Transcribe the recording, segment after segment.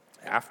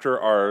After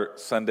our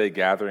Sunday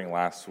gathering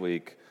last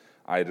week,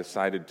 I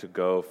decided to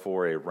go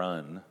for a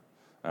run.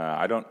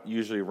 I don't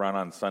usually run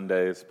on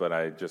Sundays, but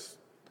I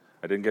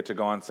didn't get to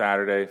go on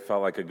Saturday.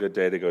 Felt like a good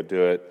day to go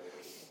do it.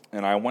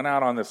 And I went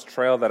out on this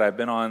trail that I've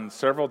been on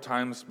several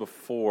times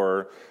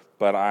before,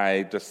 but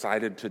I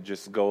decided to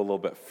just go a little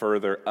bit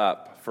further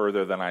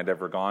than I'd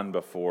ever gone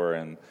before.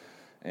 And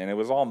it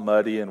was all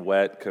muddy and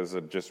wet because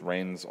it just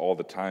rains all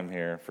the time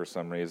here for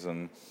some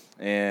reason.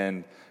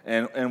 And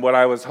what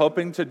I was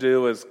hoping to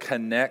do is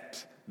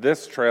connect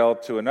this trail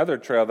to another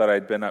trail that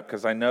I'd been up,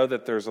 because I know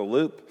that there's a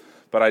loop,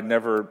 but I'd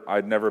never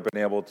been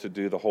able to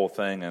do the whole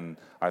thing. And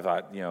I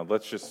thought,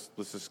 let's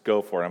just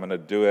go for it. I'm going to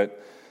do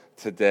it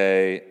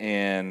today.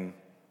 And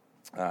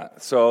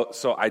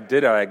so I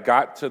did it. I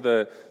got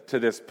to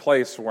this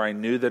place where I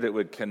knew that it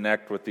would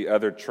connect with the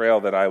other trail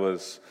that I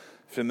was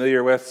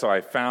familiar with. So I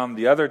found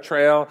the other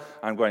trail.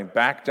 I'm going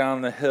back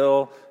down the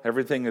hill.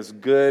 Everything is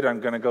good.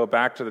 I'm going to go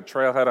back to the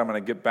trailhead. I'm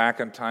going to get back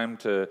in time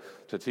to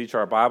teach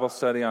our Bible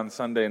study on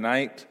Sunday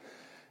night.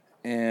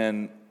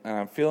 And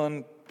I'm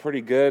feeling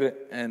pretty good.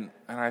 And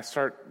I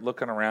start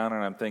looking around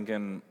and I'm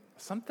thinking,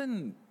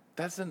 something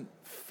doesn't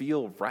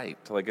feel right.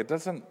 Like it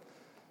doesn't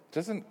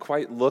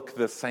quite look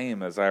the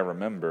same as I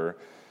remember.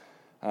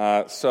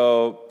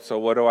 So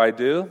what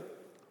do?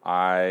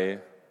 I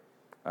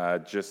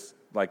just,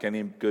 like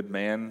any good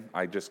man,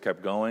 I just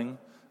kept going.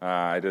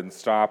 I didn't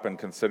stop and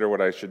consider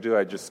what I should do.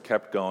 I just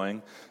kept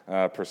going,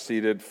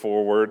 proceeded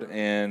forward,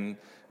 and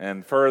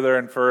further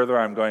and further.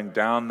 I'm going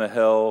down the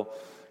hill,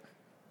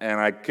 and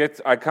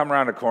I come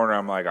around a corner.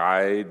 I'm like,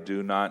 I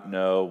do not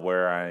know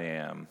where I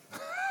am.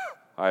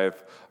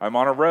 I'm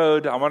on a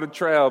road. I'm on a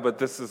trail, but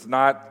this is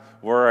not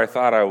where I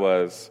thought I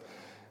was.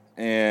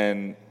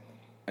 And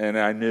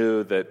I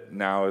knew that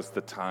now is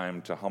the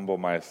time to humble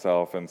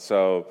myself. And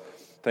so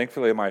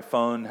thankfully, my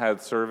phone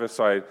had service,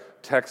 so I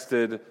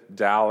texted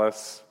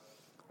Dallas.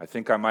 I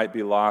think I might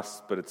be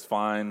lost, but it's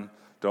fine.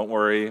 Don't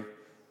worry.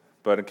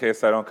 But in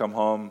case I don't come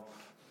home,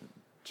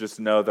 just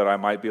know that I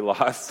might be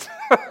lost.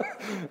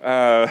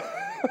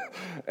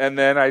 And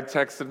then I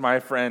texted my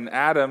friend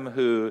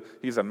Adam,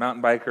 he's a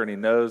mountain biker, and he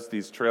knows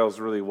these trails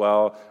really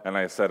well. And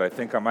I said, I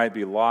think I might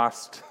be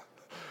lost.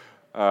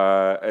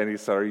 And he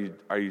said,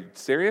 Are you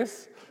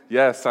serious?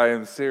 Yes, I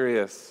am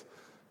serious.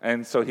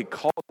 And so he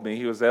called me.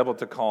 He was able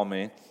to call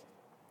me,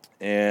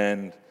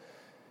 and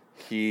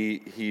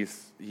he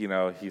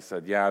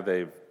said, yeah,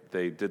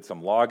 they did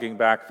some logging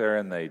back there,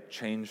 and they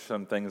changed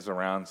some things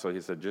around. So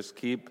he said, just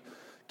keep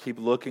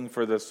looking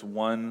for this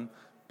one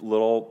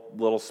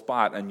little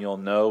spot, and you'll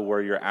know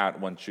where you're at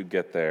once you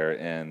get there.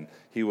 And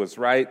he was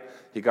right.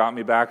 He got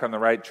me back on the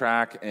right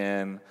track,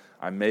 and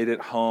I made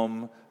it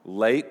home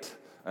late.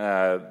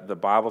 The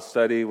Bible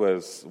study I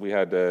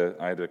had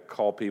to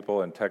call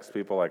people and text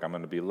people like I'm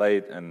going to be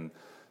late, and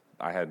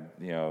I had,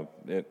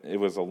 it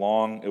was a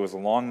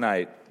long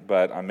night,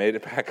 but I made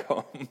it back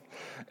home.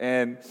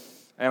 And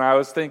I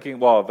was thinking,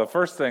 well, the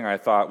first thing I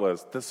thought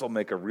was, this will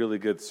make a really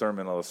good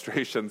sermon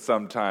illustration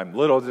sometime.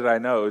 Little did I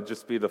know it would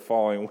just be the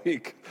following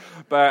week.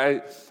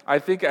 But I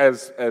think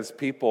as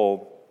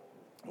people,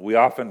 we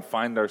often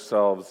find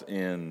ourselves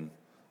in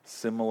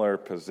similar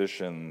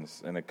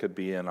positions, and it could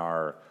be in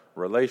our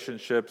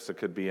relationships, it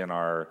could be in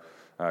our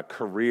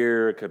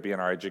career, it could be in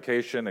our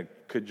education, it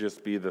could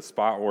just be the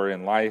spot we're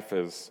in life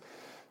is,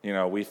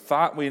 we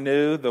thought we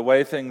knew the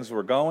way things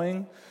were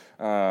going.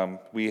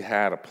 We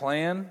had a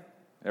plan,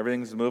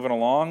 everything's moving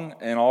along,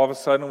 and all of a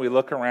sudden we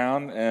look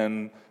around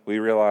and we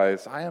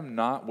realize, I am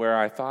not where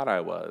I thought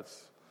I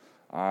was.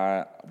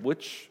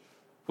 Which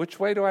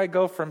way do I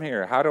go from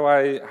here? How do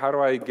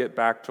I get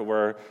back to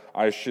where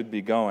I should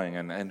be going?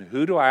 And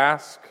who do I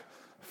ask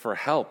for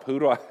help? Who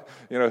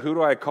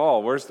do I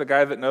call? Where's the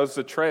guy that knows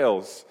the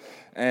trails?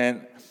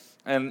 And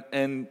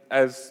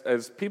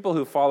as people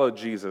who follow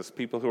Jesus,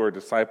 people who are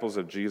disciples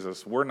of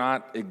Jesus, we're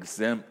not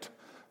exempt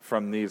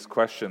from these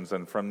questions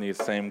and from these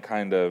same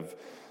kind of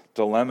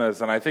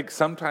dilemmas. And I think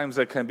sometimes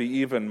it can be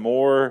even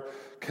more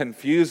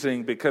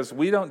confusing because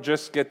we don't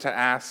just get to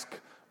ask,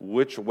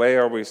 which way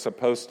are we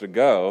supposed to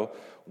go?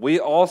 We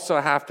also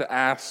have to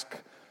ask,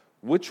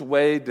 which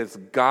way does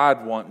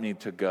God want me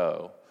to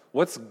go?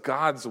 What's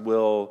God's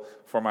will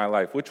for my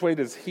life? Which way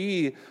does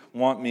He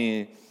want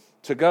me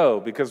to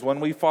go? Because when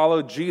we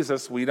follow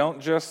Jesus, we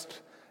don't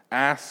just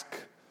ask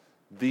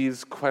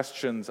these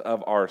questions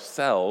of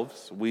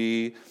ourselves.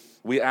 We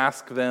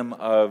ask them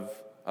of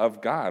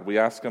God. We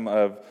ask them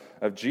of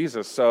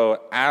Jesus.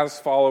 So as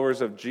followers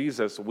of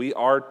Jesus, we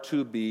are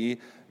to be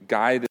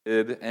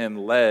guided and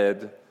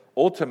led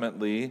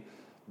ultimately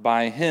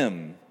by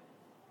Him.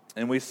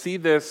 And we see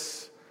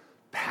this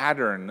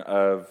pattern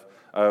of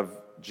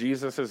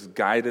Jesus'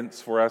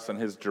 guidance for us and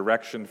His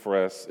direction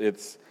for us.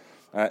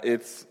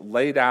 It's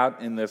laid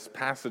out in this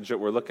passage that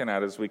we're looking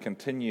at as we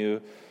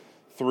continue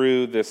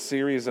through this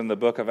series in the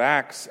book of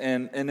Acts.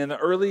 And in the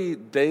early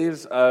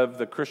days of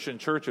the Christian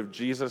church, of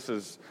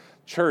Jesus'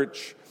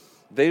 church,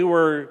 they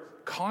were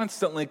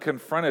constantly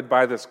confronted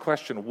by this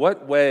question,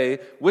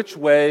 which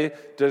way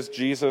does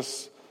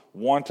Jesus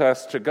want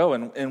us to go.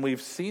 And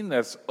we've seen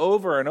this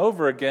over and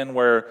over again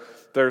where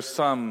there's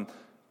some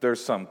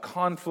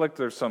conflict,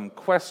 there's some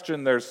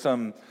question, there's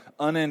some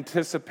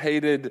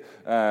unanticipated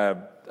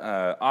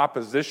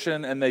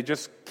opposition, and they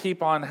just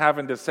keep on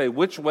having to say,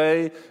 which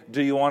way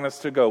do you want us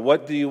to go?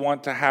 What do you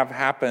want to have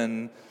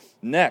happen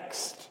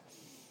next?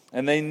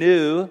 And they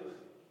knew,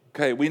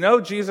 okay, we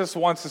know Jesus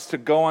wants us to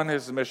go on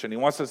his mission. He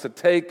wants us to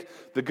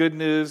take the good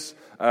news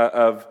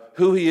of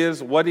who he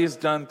is, what he's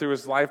done through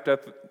his life, death,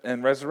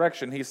 and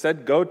resurrection. He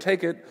said, go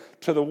take it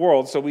to the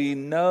world. So we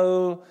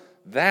know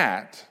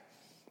that.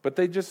 But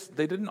they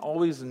didn't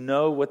always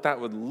know what that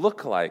would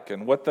look like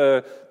and what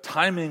the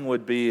timing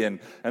would be. And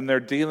they're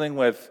dealing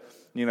with,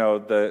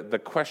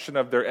 the question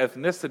of their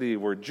ethnicity.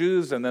 We're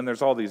Jews, and then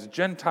there's all these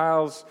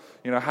Gentiles.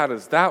 How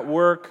does that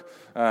work?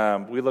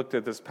 We looked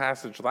at this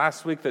passage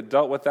last week that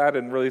dealt with that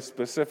in really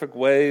specific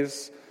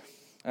ways.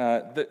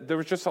 There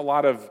was just a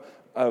lot of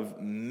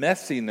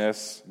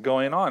messiness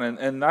going on.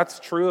 And that's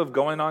true of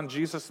going on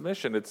Jesus'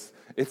 mission.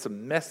 It's a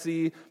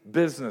messy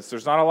business.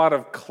 There's not a lot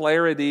of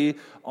clarity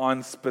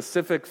on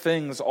specific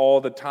things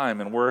all the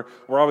time. And we're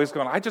always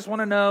going, I just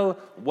want to know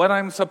what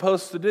I'm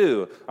supposed to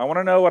do. I want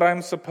to know what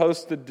I'm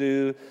supposed to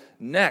do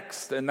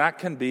next. And that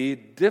can be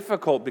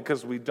difficult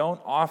because we don't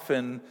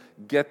often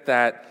get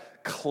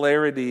that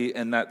clarity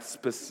and that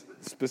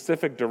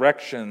specific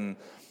direction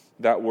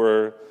that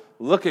we're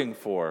looking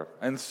for.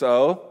 And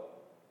so,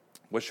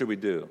 what should we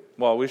do?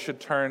 Well, we should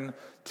turn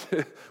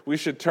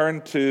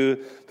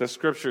to the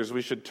Scriptures.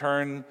 We should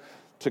turn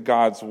to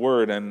God's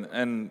Word,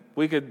 and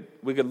we could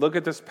look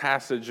at this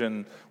passage,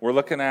 and we're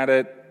looking at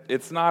it.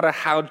 It's not a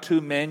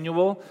how-to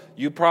manual.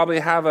 You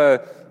probably have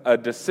a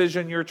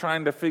decision you're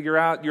trying to figure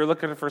out. You're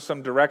looking for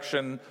some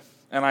direction,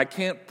 and I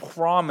can't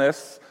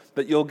promise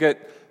that you'll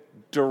get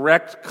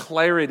direct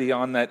clarity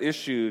on that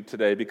issue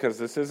today, because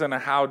this isn't a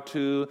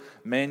how-to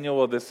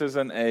manual. This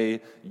isn't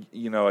a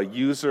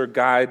user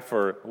guide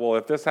for, well,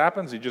 if this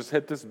happens, you just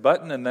hit this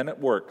button and then it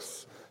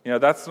works.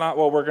 That's not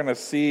what we're going to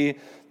see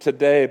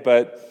today,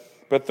 but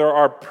there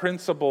are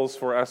principles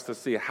for us to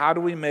see. How do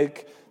we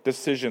make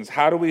decisions?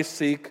 How do we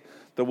seek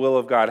the will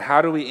of God?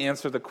 How do we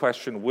answer the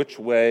question, which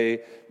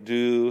way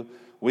do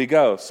we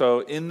go? So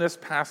in this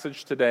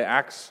passage today,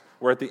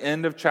 we're at the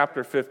end of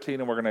chapter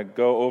 15, and we're going to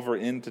go over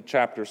into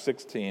chapter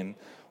 16.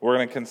 We're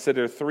going to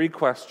consider three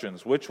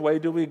questions. Which way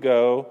do we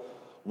go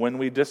when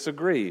we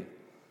disagree?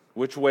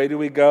 Which way do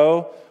we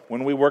go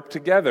when we work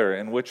together?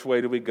 And which way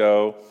do we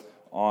go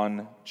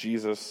on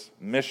Jesus'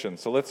 mission?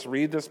 So let's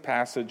read this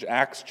passage,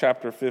 Acts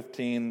chapter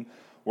 15.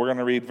 We're going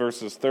to read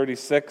verses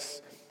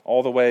 36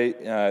 all the way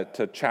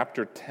to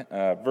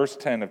verse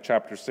 10 of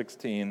chapter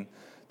 16.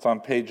 It's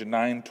on page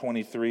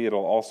 923.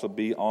 It'll also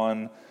be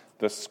on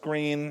the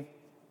screen.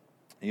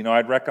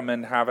 I'd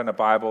recommend having a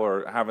Bible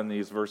or having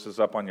these verses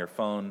up on your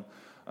phone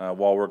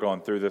while we're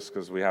going through this,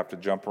 because we have to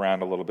jump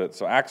around a little bit.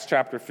 So Acts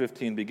chapter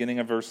 15, beginning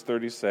of verse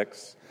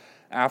 36.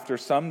 After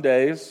some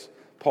days,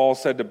 Paul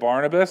said to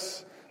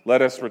Barnabas,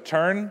 "Let us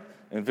return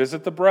and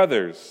visit the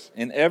brothers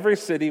in every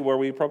city where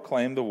we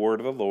proclaim the word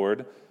of the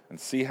Lord, and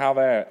see how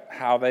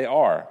they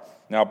are."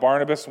 Now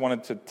Barnabas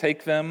wanted to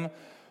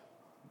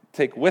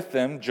take with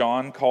them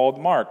John, called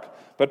Mark.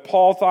 But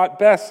Paul thought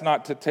best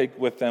not to take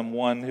with them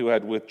one who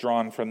had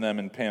withdrawn from them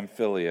in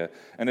Pamphylia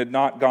and had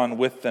not gone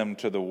with them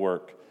to the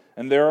work.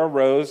 And there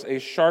arose a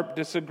sharp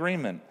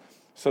disagreement,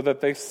 so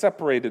that they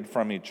separated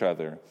from each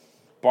other.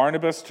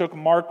 Barnabas took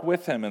Mark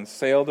with him and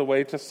sailed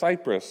away to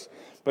Cyprus.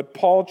 But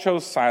Paul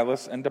chose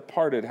Silas and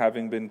departed,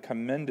 having been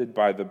commended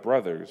by the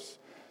brothers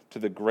to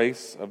the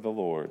grace of the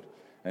Lord.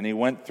 And he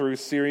went through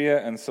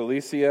Syria and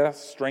Cilicia,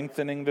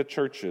 strengthening the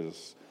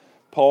churches.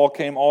 Paul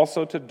came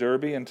also to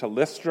Derbe and to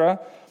Lystra.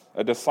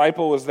 A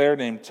disciple was there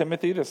named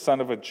Timothy, the son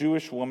of a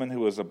Jewish woman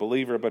who was a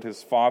believer, but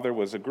his father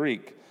was a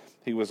Greek.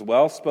 He was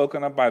well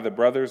spoken of by the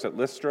brothers at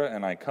Lystra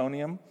and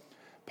Iconium.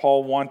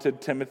 Paul wanted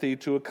Timothy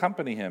to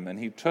accompany him, and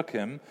he took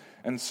him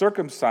and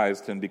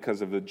circumcised him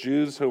because of the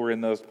Jews who were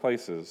in those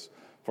places,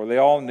 for they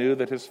all knew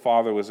that his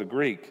father was a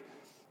Greek.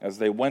 As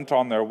they went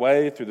on their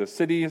way through the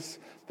cities,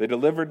 they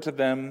delivered to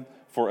them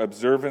for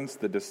observance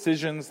the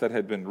decisions that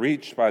had been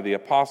reached by the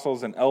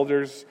apostles and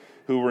elders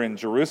who were in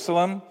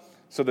Jerusalem.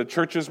 So the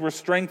churches were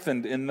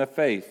strengthened in the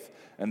faith,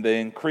 and they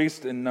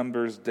increased in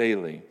numbers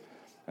daily.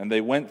 And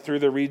they went through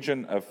the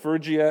region of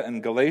Phrygia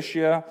and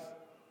Galatia,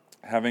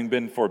 having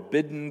been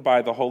forbidden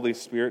by the Holy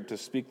Spirit to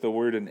speak the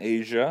word in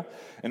Asia.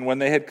 And when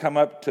they had come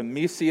up to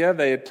Mysia,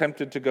 they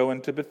attempted to go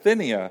into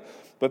Bithynia,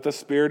 but the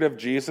Spirit of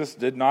Jesus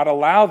did not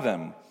allow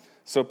them.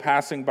 So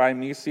passing by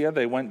Mysia,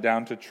 they went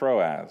down to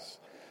Troas.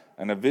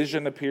 And a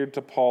vision appeared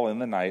to Paul in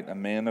the night. A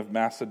man of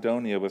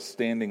Macedonia was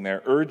standing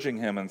there, urging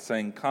him and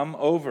saying, "Come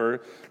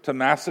over to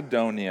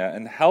Macedonia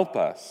and help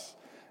us."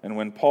 And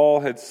when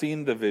Paul had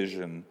seen the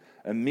vision,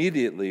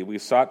 immediately we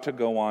sought to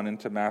go on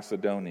into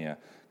Macedonia,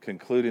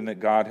 concluding that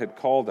God had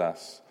called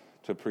us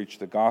to preach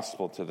the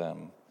gospel to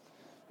them.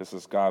 This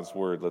is God's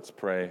word. Let's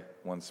pray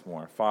once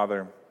more.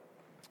 Father,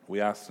 we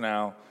ask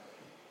now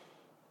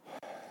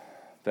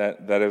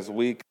that as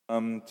we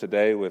come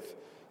today with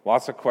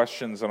Lots of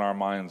questions in our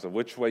minds of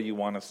which way you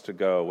want us to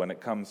go when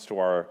it comes to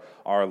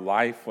our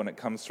life, when it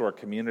comes to our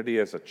community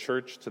as a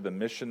church, to the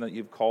mission that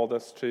you've called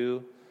us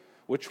to.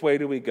 Which way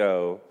do we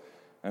go?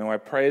 And I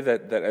pray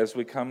that as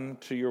we come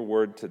to your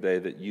word today,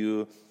 that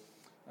you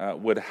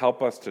would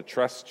help us to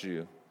trust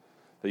you,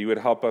 that you would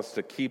help us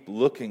to keep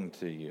looking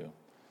to you,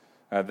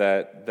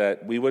 that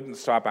we wouldn't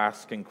stop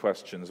asking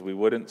questions, we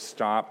wouldn't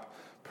stop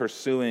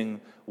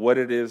pursuing what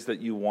it is that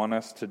you want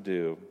us to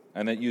do,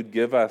 and that you'd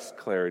give us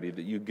clarity,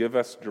 that you'd give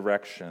us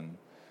direction,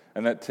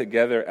 and that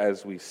together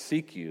as we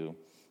seek you,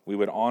 we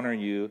would honor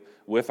you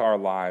with our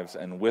lives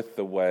and with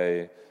the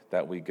way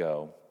that we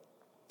go.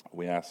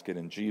 We ask it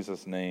in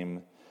Jesus'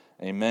 name,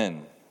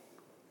 amen.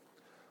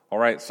 All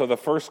right, so the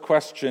first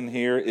question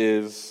here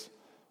is,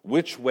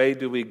 which way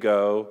do we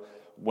go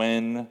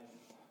when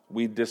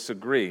we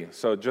disagree?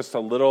 So just a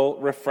little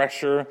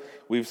refresher.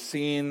 We've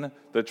seen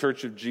the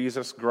Church of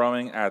Jesus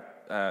growing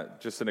at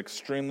just an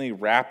extremely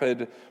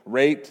rapid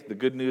rate. The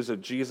good news of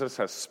Jesus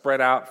has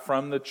spread out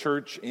from the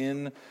church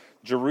in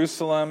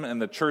Jerusalem, and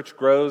the church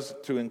grows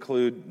to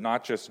include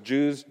not just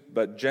Jews,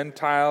 but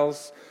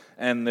Gentiles.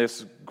 And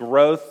this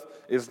growth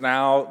is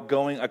now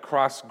going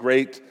across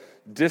great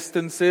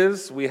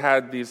distances. We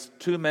had these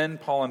two men,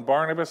 Paul and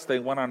Barnabas. They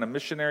went on a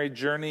missionary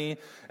journey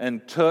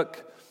and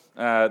took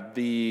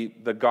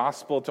the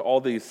gospel to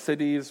all these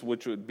cities,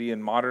 which would be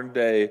in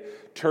modern-day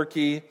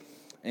Turkey.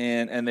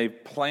 And they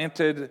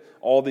planted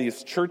all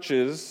these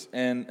churches,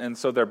 and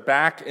so they're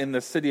back in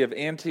the city of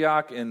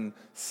Antioch in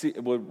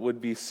would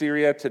be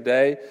Syria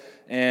today,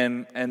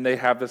 and they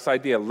have this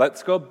idea: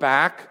 let's go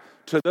back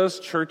to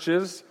those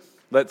churches,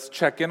 let's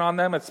check in on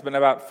them. It's been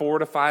about 4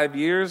 to 5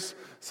 years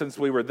since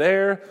we were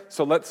there,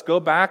 so let's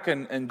go back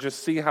and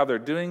just see how they're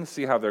doing,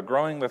 see how they're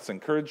growing. Let's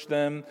encourage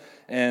them,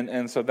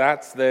 and so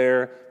that's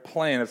their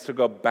plan: is to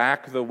go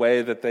back the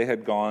way that they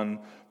had gone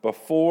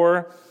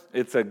before.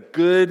 It's a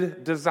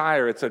good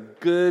desire. It's a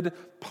good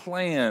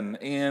plan,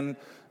 and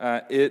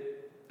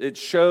it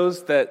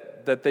shows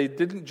that they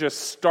didn't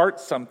just start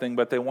something,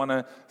 but they want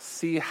to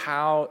see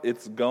how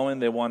it's going.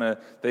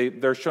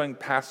 They're showing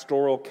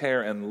pastoral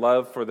care and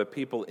love for the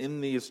people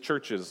in these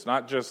churches.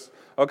 Not just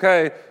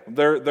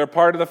they're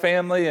part of the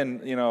family,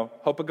 and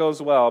hope it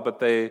goes well, but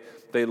they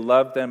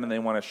love them and they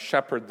want to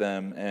shepherd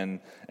them and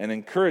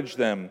encourage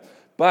them.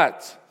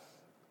 But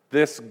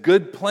this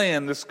good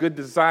plan, this good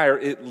desire,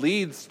 it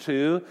leads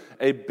to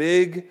a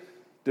big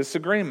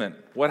disagreement.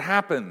 What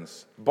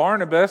happens?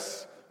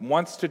 Barnabas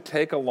wants to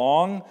take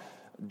along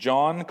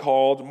John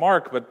called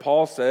Mark, but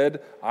Paul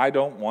said, I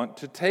don't want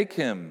to take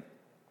him.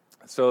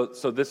 So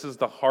this is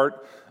the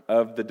heart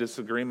of the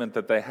disagreement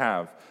that they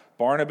have.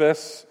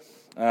 Barnabas,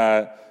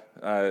 John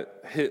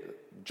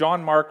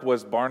Mark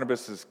was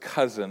Barnabas'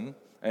 cousin,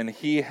 and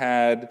he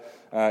had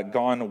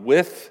gone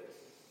with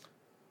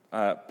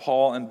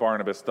Paul and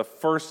Barnabas the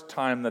first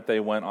time that they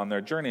went on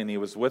their journey, and he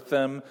was with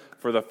them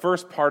for the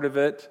first part of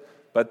it,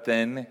 but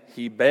then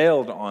he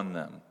bailed on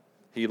them.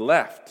 He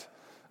left,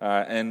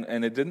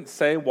 and it didn't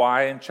say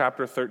why in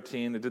chapter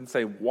 13. It didn't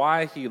say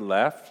why he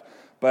left,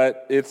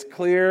 but it's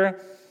clear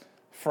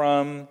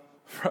from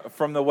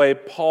the way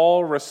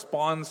Paul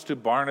responds to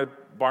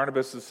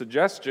Barnabas'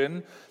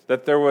 suggestion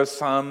that there was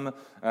some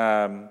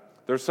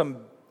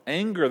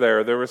anger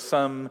there. There was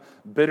some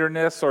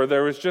bitterness, or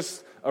there was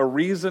just a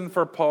reason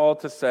for Paul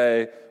to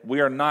say,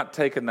 we are not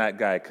taking that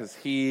guy because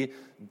he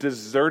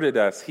deserted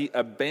us. He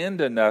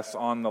abandoned us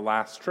on the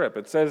last trip.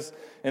 It says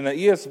in the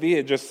ESV,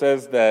 it just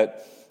says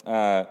that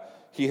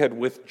he had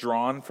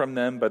withdrawn from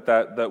them, but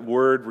that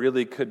word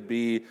really could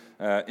be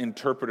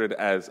interpreted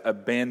as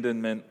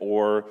abandonment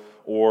or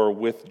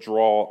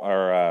withdrawal,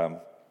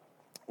 or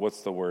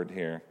what's the word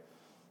here?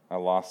 I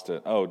lost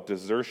it. Oh,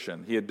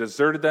 desertion. He had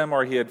deserted them,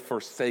 or he had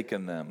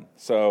forsaken them.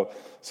 So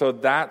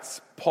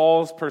that's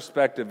Paul's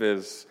perspective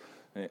is,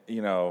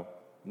 we're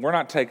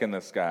not taking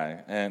this guy.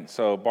 And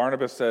so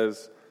Barnabas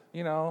says,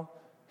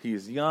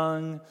 he's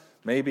young.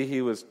 Maybe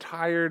he was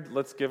tired.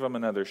 Let's give him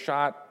another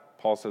shot.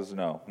 Paul says,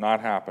 no, not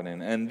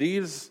happening. And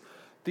these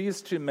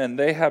two men,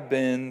 they have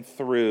been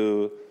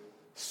through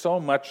so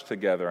much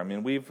together. I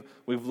mean, we've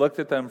looked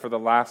at them for the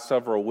last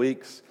several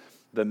weeks.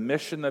 The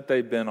mission that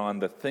they've been on,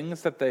 the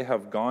things that they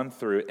have gone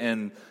through,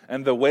 and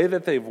the way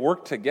that they've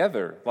worked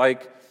together.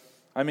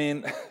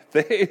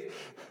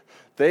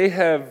 They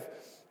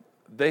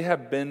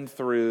have been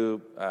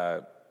through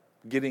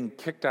getting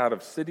kicked out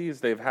of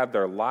cities. They've had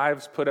their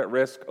lives put at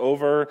risk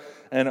over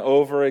and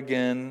over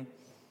again.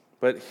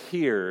 But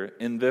here,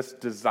 in this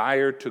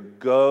desire to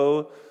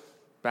go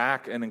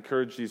back and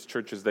encourage these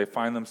churches, they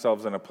find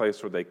themselves in a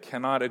place where they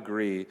cannot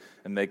agree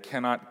and they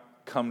cannot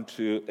come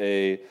to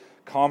a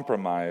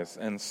compromise,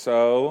 and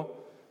so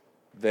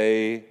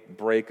they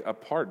break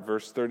apart.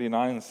 Verse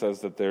 39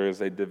 says that there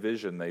is a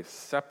division. They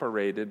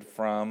separated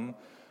from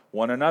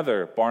one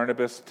another.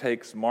 Barnabas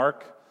takes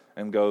Mark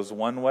and goes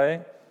one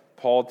way.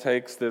 Paul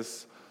takes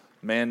this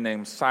man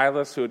named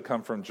Silas who had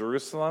come from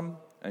Jerusalem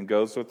and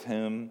goes with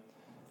him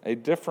a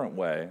different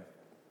way.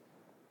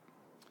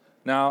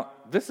 Now,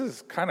 this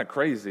is kind of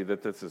crazy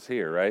that this is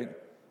here, right?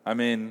 I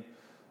mean,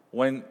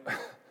 when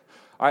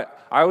I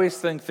always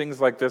think things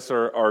like this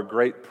are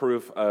great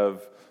proof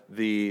of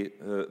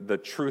the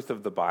truth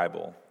of the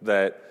Bible.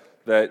 That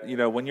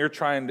when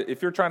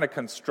if you're trying to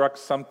construct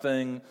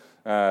something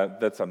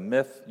that's a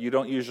myth, you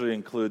don't usually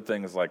include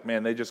things like,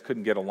 man, they just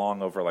couldn't get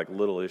along over like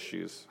little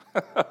issues.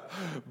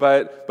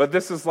 but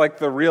this is like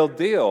the real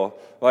deal.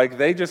 Like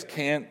they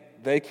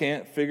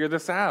can't figure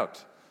this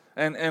out.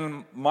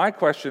 And my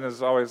question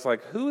is always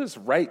like, who is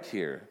right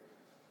here?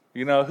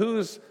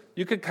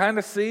 You could kind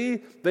of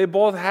see they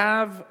both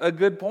have a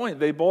good point.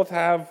 They both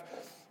have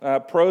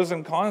pros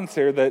and cons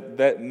here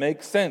that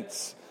make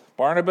sense.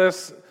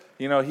 Barnabas,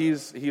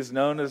 he's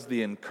known as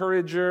the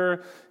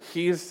encourager.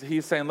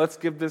 He's saying, let's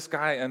give this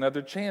guy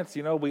another chance.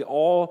 We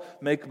all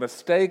make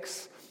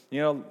mistakes.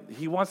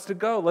 He wants to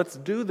go. Let's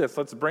do this.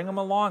 Let's bring him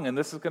along. And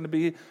this is going to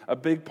be a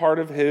big part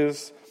of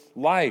his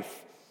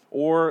life.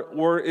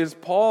 Or is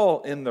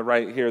Paul in the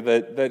right here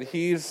that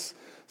he's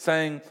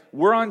saying,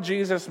 we're on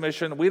Jesus'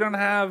 mission.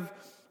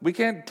 We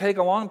can't take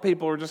along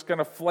people who are just going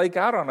to flake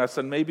out on us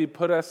and maybe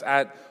put us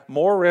at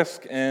more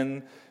risk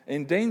and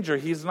in danger.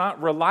 He's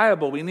not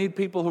reliable. We need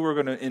people who are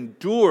going to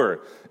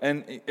endure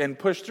and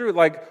push through.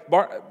 Like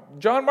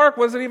John Mark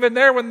wasn't even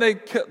there when they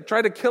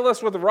tried to kill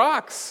us with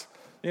rocks.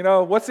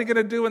 What's he going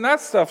to do when that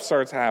stuff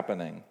starts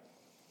happening?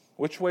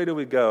 Which way do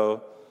we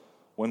go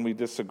when we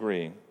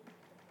disagree?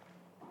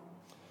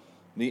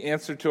 The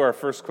answer to our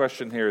first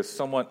question here is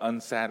somewhat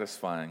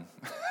unsatisfying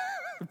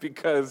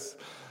because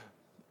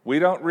we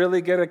don't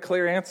really get a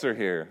clear answer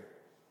here.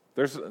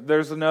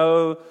 There's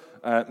no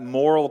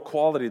moral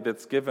quality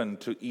that's given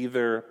to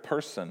either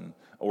person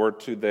or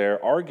to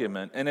their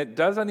argument. And it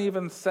doesn't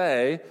even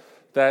say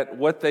that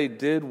what they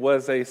did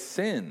was a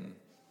sin.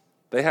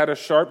 They had a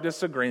sharp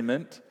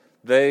disagreement.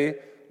 They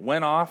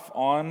went off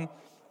on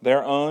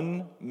their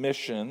own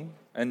mission,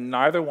 and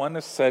neither one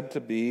is said to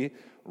be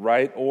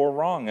right or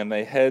wrong, and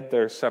they head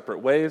their separate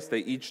ways. They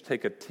each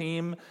take a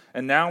team,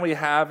 and now we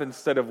have,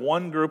 instead of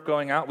one group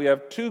going out, we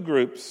have two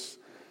groups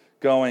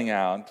going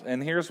out.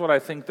 And here's what I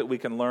think that we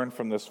can learn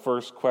from this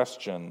first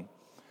question,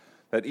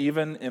 that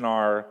even in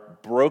our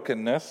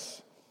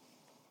brokenness,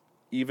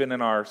 even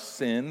in our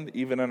sin,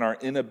 even in our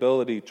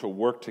inability to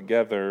work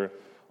together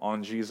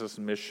on Jesus'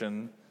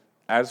 mission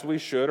as we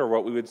should, or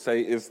what we would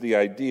say is the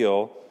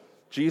ideal,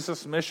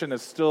 Jesus' mission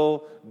is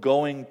still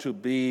going to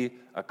be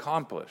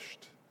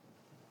accomplished.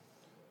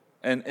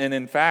 And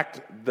in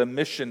fact, the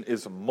mission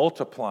is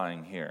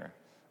multiplying here.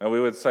 And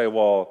we would say,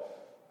 well,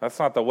 that's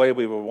not the way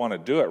we would want to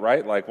do it,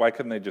 right? Like, why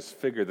couldn't they just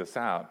figure this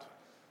out?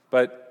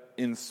 But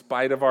in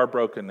spite of our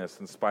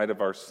brokenness, in spite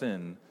of our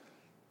sin,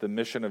 the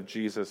mission of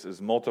Jesus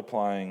is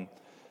multiplying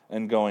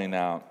and going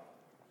out.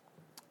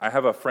 I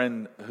have a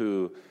friend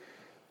who,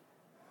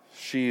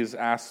 she's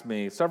asked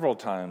me several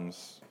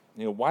times,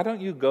 why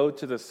don't you go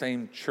to the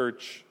same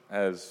church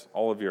as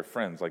all of your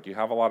friends? Like, you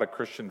have a lot of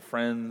Christian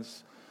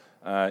friends.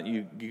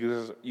 You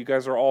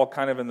guys are all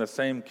kind of in the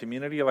same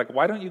community. Like,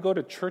 why don't you go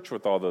to church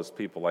with all those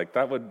people? Like,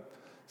 that would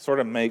sort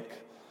of make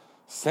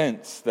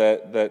sense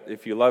that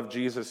if you love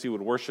Jesus, you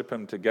would worship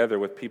him together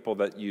with people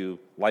that you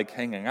like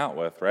hanging out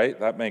with, right?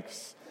 That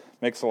makes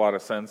a lot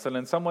of sense. And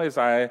in some ways,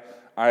 I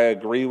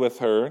agree with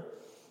her.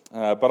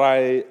 But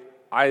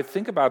I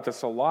think about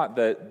this a lot,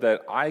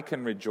 that I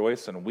can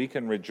rejoice and we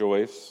can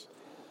rejoice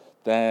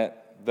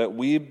that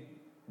we've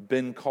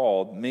been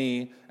called,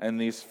 me and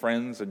these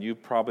friends, and you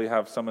probably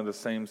have some of the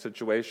same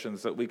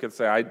situations, that we could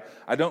say,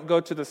 I don't go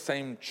to the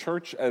same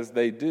church as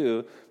they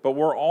do, but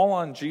we're all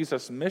on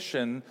Jesus'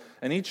 mission,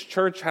 and each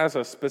church has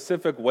a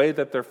specific way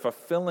that they're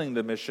fulfilling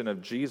the mission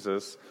of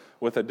Jesus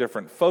with a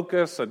different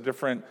focus,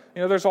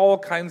 there's all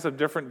kinds of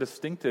different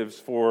distinctives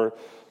for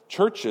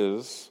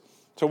churches.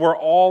 So we're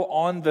all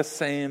on the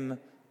same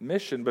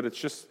mission, but it's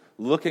just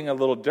looking a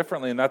little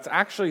differently, and that's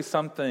actually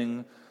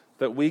something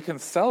that we can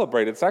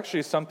celebrate. It's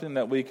actually something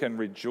that we can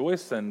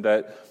rejoice in,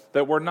 that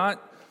we're not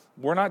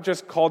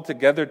just called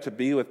together to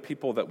be with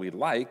people that we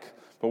like,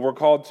 but we're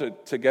called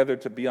together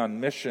to be on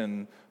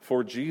mission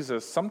for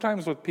Jesus,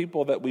 sometimes with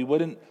people that we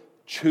wouldn't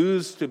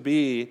choose to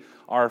be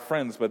our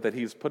friends, but that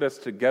he's put us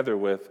together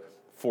with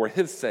for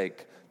his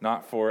sake,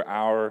 not for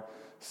our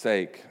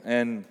sake.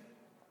 And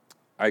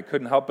I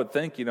couldn't help but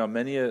think,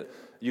 many of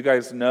you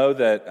guys know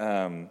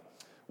that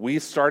we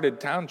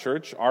started Town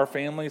Church. Our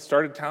family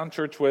started Town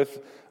Church with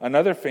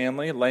another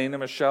family, Lane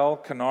and Michelle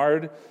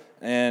Kennard,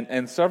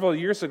 and several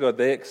years ago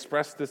they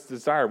expressed this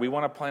desire. We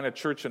want to plant a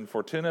church in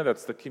Fortuna.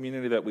 That's the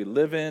community that we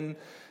live in.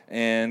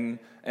 And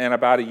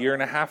about a year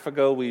and a half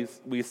ago,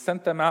 we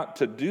sent them out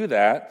to do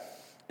that.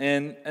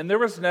 And there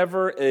was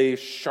never a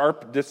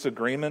sharp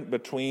disagreement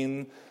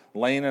between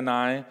Lane and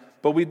I,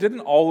 but we didn't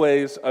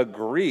always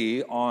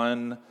agree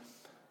on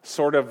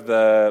sort of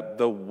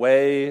the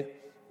way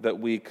that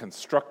we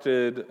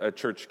constructed a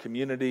church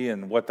community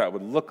and what that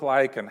would look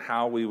like and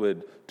how we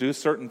would do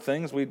certain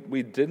things.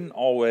 We didn't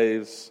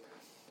always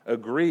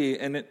agree,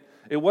 and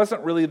it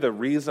wasn't really the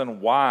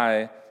reason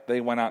why they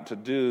went out to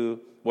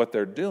do what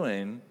they're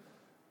doing,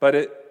 but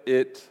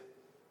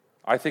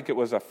I think it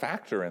was a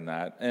factor in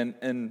that.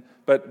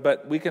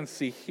 But we can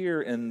see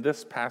here in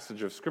this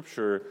passage of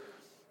Scripture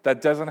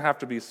that doesn't have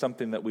to be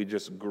something that we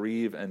just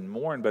grieve and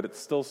mourn, but it's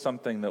still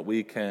something that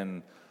we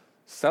can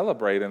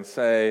celebrate and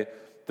say,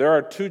 there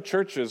are two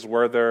churches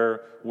where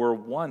there were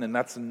one, and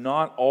that's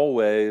not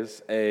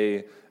always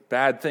a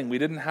bad thing. We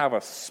didn't have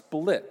a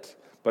split,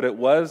 but it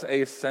was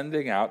a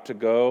sending out to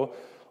go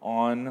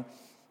on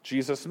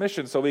Jesus'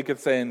 mission. So we could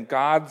say in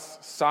God's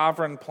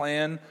sovereign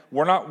plan,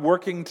 we're not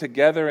working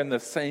together in the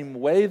same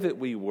way that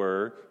we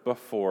were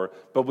before,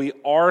 but we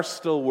are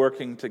still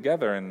working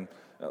together. And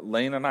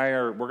Lane and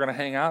we're going to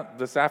hang out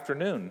this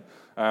afternoon.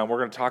 We're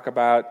going to talk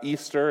about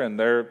Easter, and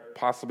they're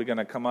possibly going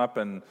to come up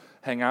and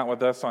hang out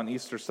with us on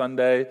Easter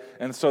Sunday.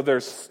 And so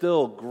there's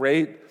still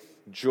great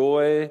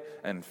joy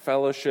and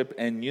fellowship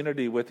and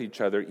unity with each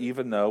other,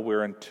 even though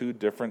we're in two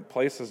different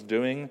places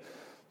doing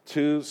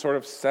two sort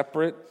of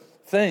separate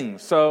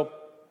things. So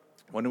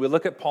when we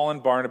look at Paul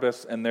and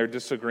Barnabas and their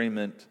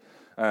disagreement,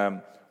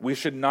 we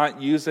should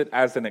not use it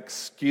as an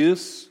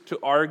excuse to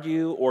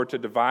argue or to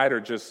divide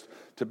or just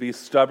to be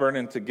stubborn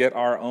and to get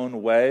our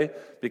own way,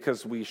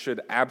 because we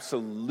should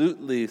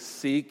absolutely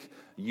seek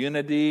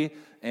unity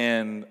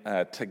and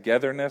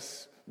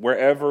togetherness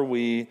wherever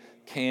we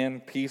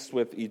can, peace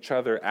with each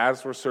other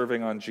as we're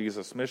serving on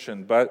Jesus'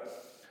 mission. But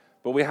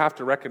we have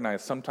to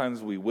recognize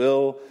sometimes we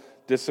will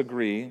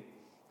disagree,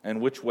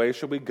 and which way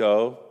should we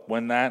go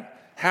when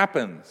that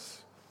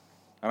happens?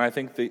 And I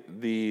think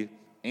the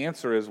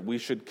answer is we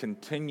should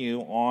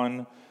continue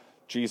on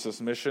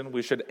Jesus' mission.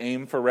 We should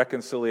aim for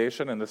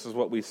reconciliation, and this is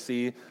what we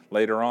see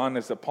later on,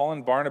 is that Paul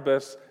and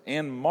Barnabas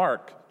and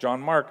John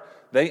Mark,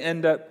 they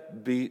end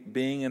up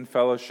being in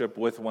fellowship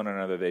with one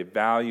another. They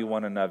value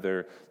one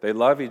another. They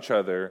love each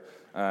other,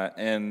 but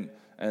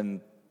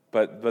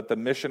the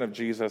mission of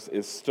Jesus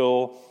is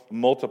still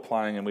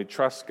multiplying, and we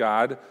trust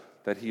God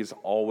that He's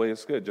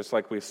always good, just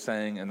like we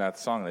sang in that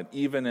song, that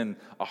even in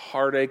a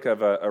heartache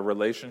of a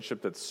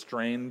relationship that's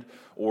strained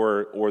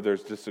or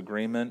there's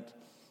disagreement,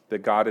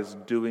 that God is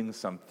doing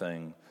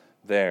something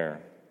there.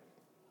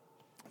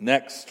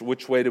 Next,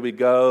 which way do we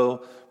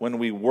go when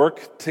we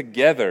work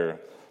together?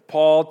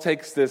 Paul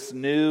takes this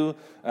new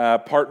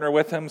partner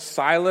with him,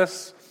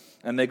 Silas,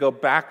 and they go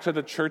back to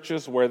the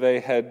churches where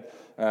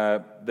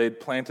they'd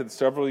planted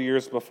several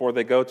years before.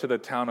 They go to the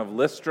town of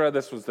Lystra.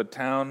 This was the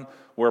town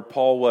where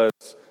Paul was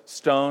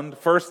stoned.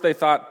 First, they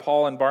thought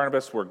Paul and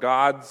Barnabas were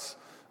gods,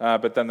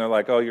 but then they're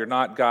like, "Oh, you're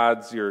not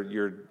gods.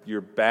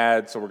 You're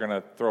bad. So we're going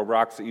to throw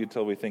rocks at you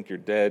till we think you're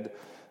dead."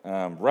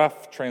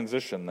 Rough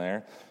transition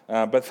there.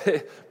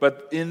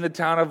 But in the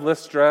town of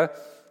Lystra,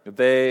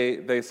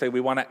 they say, we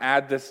want to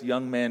add this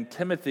young man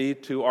Timothy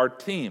to our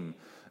team.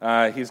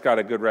 He's got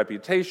a good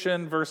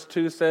reputation. Verse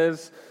 2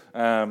 says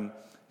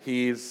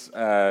he's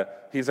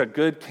a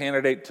good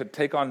candidate to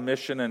take on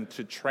mission and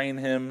to train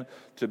him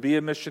to be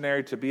a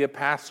missionary, to be a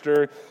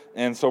pastor.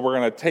 And so we're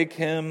going to take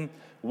him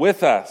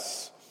with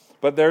us.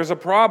 But there's a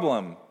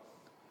problem.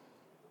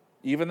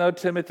 Even though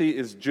Timothy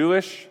is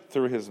Jewish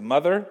through his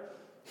mother,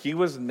 he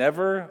was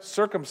never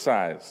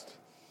circumcised.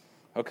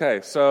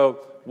 Okay, so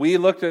we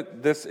looked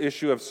at this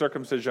issue of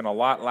circumcision a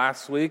lot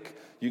last week.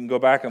 You can go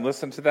back and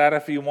listen to that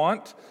if you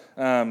want.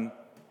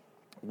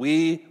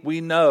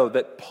 We know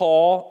that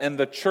Paul and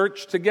the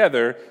church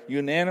together,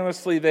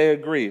 unanimously they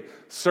agree,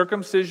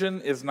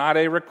 circumcision is not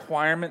a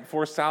requirement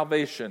for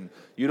salvation.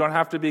 You don't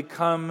have to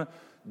become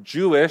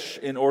Jewish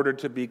in order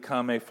to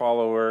become a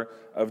follower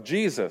of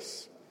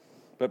Jesus.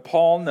 But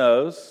Paul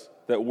knows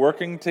that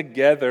working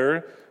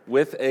together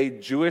with a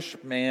Jewish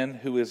man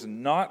who is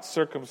not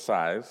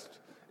circumcised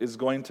is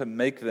going to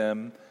make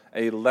them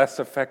a less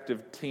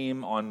effective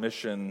team on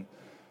mission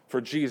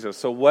for Jesus.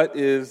 So what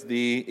is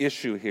the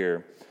issue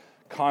here?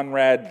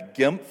 Conrad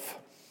Gimpf,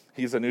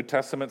 he's a New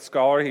Testament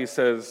scholar, he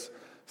says,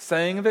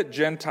 saying that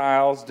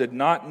Gentiles did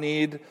not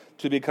need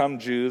to become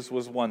Jews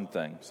was one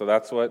thing. So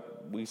that's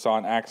what we saw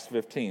in Acts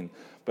 15.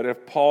 But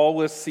if Paul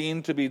was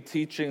seen to be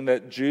teaching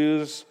that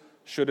Jews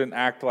shouldn't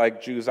act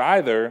like Jews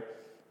either,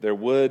 there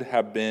would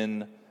have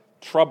been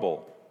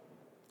trouble.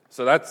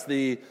 So that's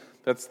the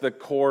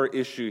core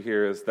issue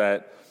here, is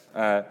that,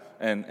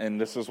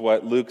 and this is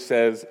what Luke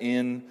says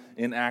in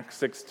Acts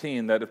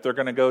 16, that if they're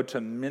going to go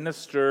to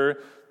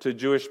minister to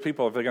Jewish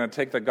people, if they're going to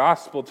take the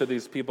gospel to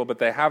these people, but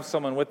they have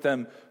someone with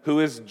them who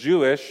is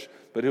Jewish,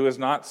 but who is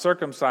not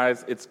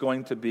circumcised, it's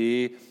going to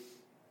be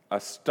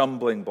a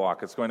stumbling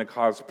block. It's going to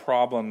cause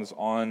problems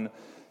on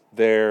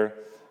their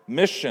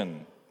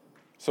mission.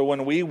 So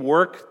when we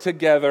work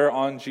together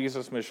on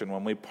Jesus' mission,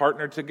 when we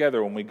partner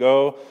together, when we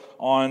go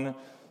on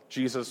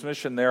Jesus'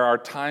 mission, there are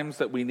times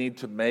that we need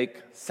to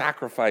make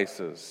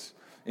sacrifices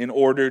in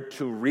order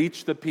to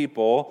reach the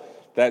people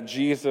that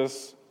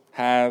Jesus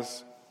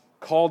has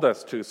called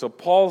us to. So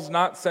Paul's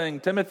not saying,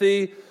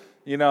 Timothy,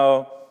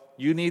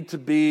 you need to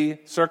be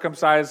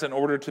circumcised in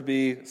order to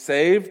be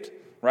saved,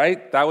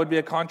 right? That would be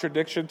a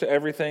contradiction to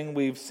everything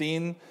we've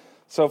seen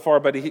so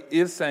far. But he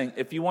is saying,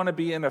 if you want to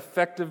be an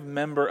effective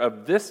member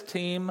of this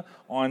team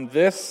on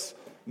this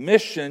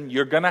mission,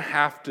 you're going to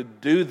have to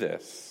do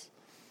this.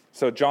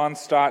 So John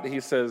Stott, he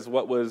says,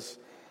 what was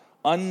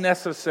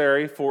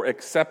unnecessary for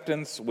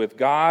acceptance with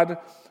God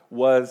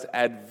was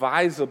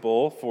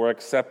advisable for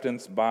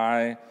acceptance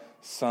by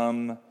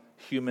some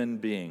human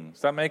being.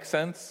 Does that make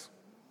sense?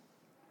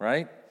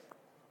 Right?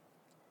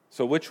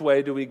 So which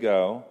way do we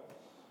go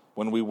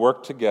when we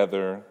work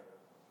together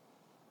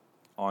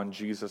on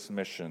Jesus'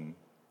 mission?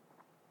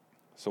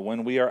 So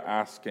when we are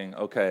asking,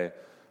 okay,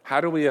 how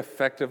do we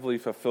effectively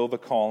fulfill the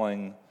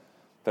calling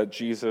that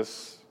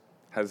Jesus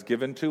has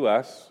given to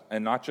us,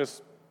 and not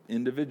just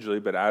individually,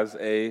 but as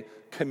a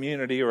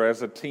community or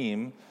as a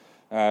team,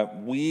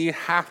 we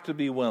have to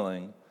be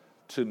willing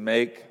to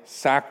make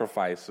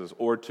sacrifices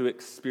or to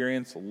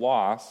experience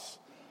loss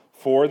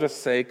for the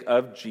sake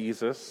of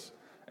Jesus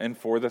and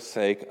for the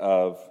sake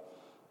of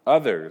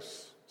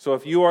others. So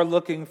if you are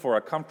looking for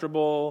a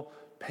comfortable,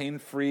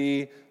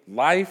 pain-free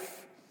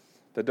life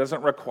that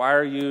doesn't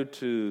require you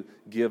to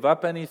give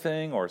up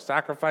anything or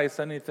sacrifice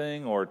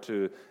anything or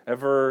to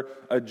ever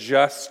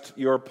adjust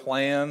your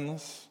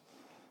plans,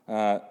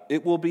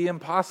 it will be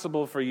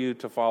impossible for you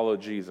to follow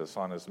Jesus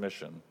on his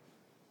mission.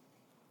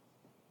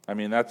 I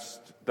mean, that's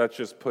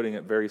just putting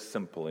it very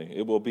simply.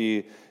 It will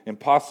be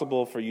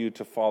impossible for you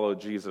to follow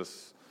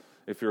Jesus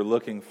if you're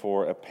looking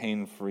for a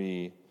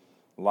pain-free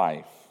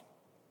life.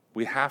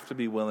 We have to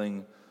be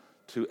willing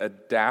to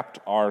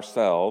adapt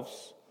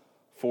ourselves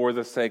for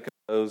the sake of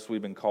those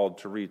we've been called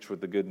to reach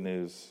with the good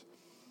news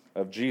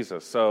of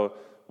Jesus. So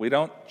we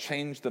don't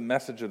change the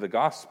message of the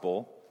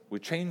gospel, we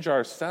change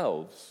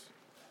ourselves.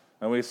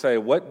 And we say,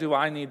 what do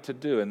I need to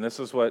do? And this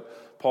is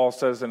what Paul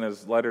says in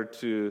his letter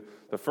to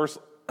the first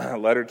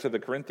letter to the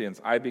Corinthians.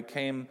 I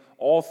became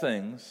all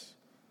things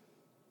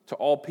to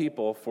all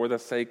people for the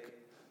sake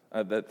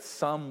that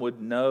some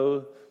would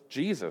know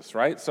Jesus,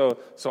 right? So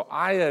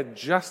I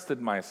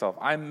adjusted myself.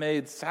 I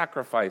made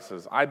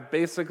sacrifices. I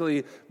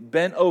basically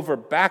bent over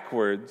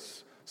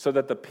backwards so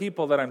that the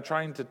people that I'm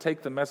trying to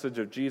take the message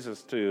of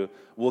Jesus to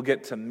will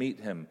get to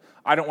meet him.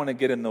 I don't want to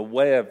get in the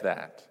way of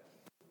that.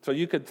 So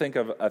you could think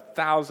of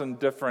 1,000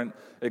 different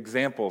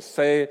examples.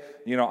 Say,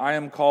 I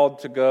am called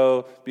to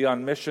go be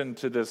on mission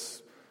to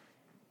this,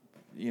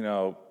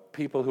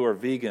 people who are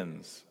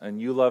vegans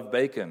and you love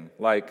bacon.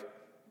 Like,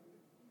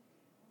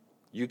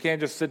 you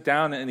can't just sit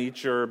down and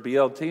eat your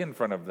BLT in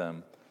front of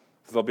them.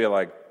 Because they'll be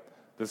like,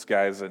 this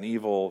guy's an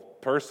evil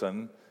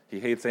person. He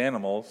hates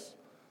animals.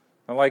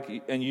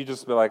 And you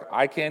just be like,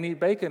 I can't eat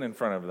bacon in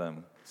front of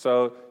them.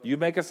 So you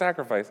make a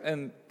sacrifice.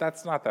 And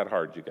that's not that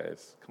hard, you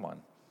guys. Come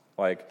on.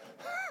 Like,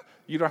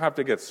 you don't have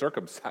to get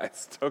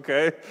circumcised,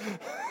 okay?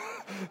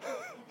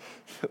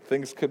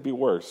 Things could be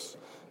worse.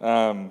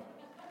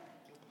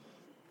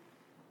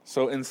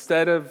 So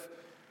instead of,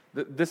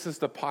 this is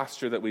the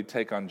posture that we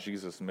take on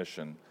Jesus'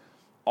 mission.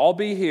 I'll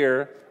be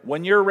here.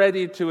 When you're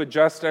ready to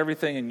adjust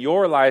everything in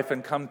your life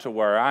and come to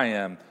where I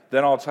am,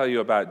 then I'll tell you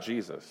about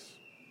Jesus.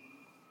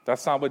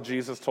 That's not what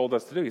Jesus told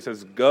us to do. He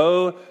says,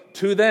 go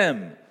to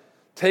them.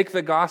 Take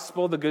the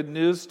gospel, the good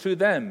news to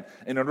them.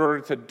 And in order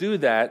to do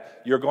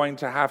that, you're going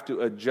to have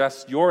to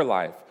adjust your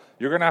life.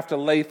 You're going to have to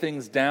lay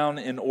things down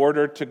in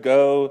order to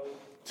go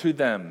to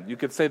them. You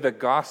could say the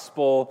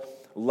gospel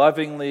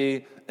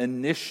lovingly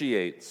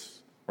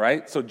initiates,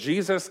 right? So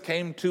Jesus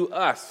came to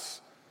us.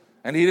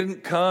 And he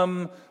didn't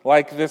come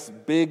like this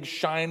big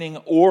shining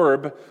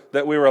orb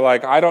that we were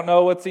like, I don't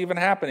know what's even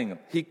happening.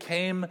 He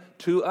came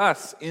to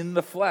us in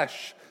the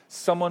flesh,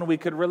 someone we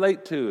could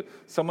relate to,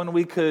 someone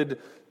we could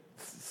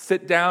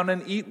sit down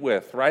and eat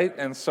with, right?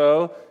 And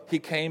so he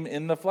came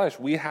in the flesh.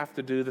 We have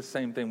to do the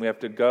same thing. We have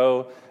to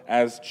go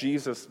as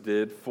Jesus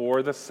did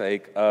for the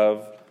sake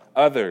of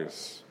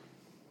others.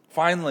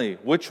 Finally,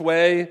 which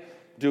way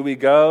do we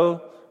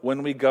go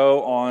when we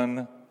go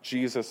on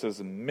Jesus'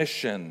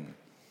 mission?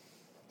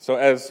 So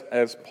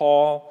as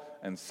Paul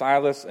and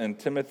Silas and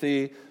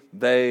Timothy,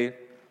 they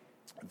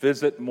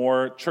visit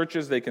more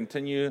churches, they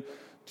continue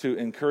to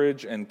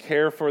encourage and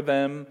care for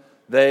them,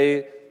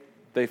 they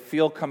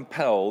feel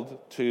compelled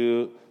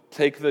to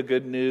take the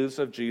good news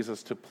of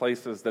Jesus to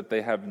places that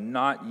they have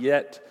not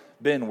yet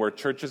been, where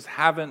churches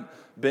haven't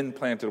been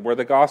planted, where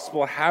the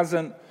gospel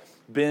hasn't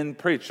been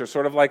preached. They're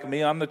sort of like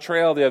me on the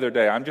trail the other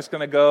day. I'm just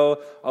going to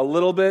go a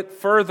little bit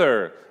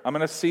further. I'm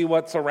going to see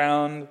what's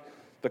around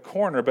the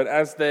corner. But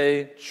as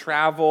they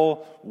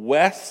travel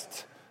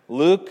west,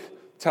 Luke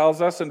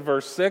tells us in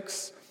verse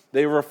 6,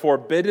 they were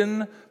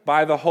forbidden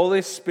by the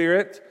Holy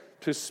Spirit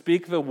to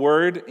speak the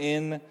word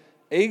in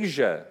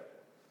Asia.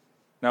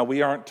 Now,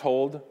 we aren't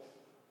told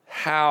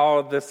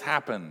how this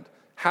happened.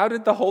 How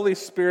did the Holy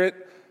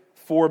Spirit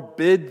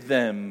forbid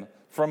them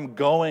from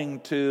going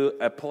to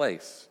a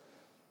place?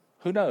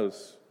 Who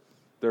knows?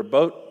 Their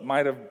boat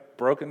might have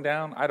broken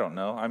down. I don't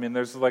know. I mean,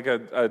 there's like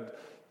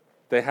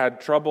they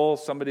had trouble.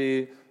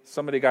 Somebody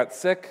got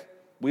sick.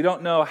 We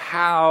don't know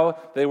how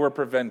they were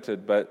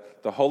prevented,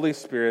 but the Holy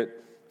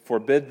Spirit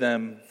forbid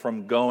them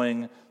from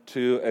going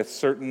to a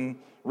certain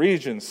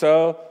region.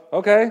 So,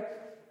 okay,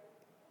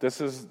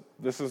 this is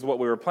what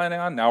we were planning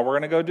on. Now we're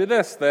going to go do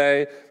this.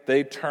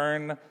 They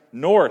turn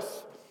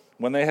north.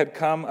 When they had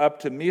come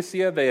up to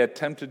Mysia, they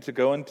attempted to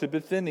go into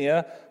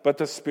Bithynia, but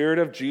the Spirit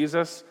of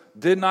Jesus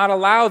did not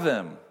allow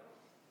them.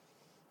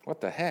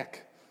 What the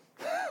heck?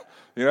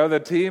 The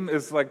team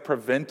is like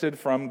prevented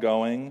from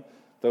going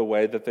the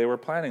way that they were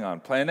planning on.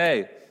 Plan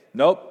A,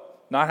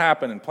 nope, not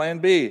happening. Plan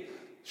B,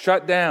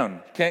 shut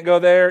down. Can't go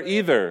there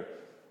either.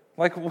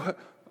 Like,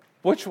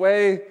 which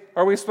way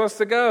are we supposed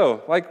to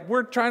go? Like,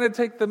 we're trying to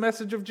take the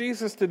message of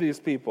Jesus to these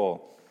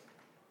people.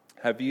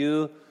 Have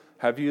you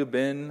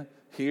been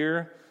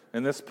here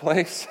in this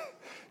place?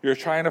 You're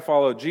trying to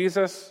follow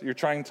Jesus. You're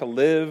trying to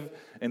live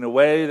in a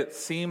way that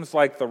seems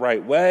like the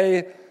right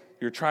way.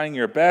 You're trying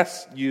your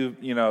best.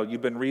 You've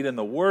been reading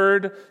the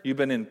Word. You've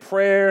been in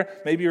prayer.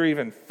 Maybe you're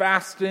even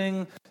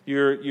fasting.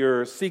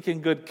 You're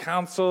seeking good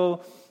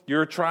counsel.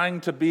 You're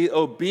trying to be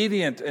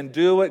obedient and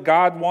do what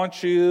God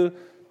wants you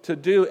to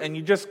do, and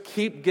you just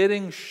keep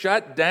getting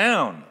shut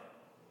down.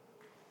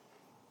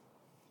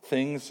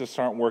 Things just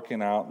aren't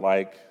working out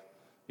like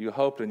you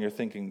hoped, and you're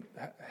thinking,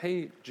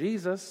 hey,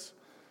 Jesus,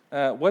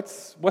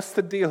 what's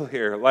the deal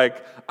here?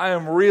 Like, I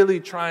am really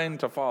trying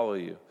to follow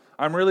you.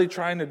 I'm really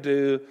trying to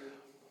do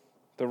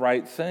the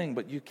right thing,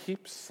 but you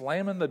keep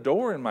slamming the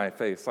door in my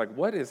face. Like,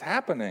 what is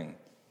happening?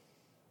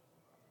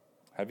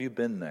 Have you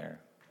been there?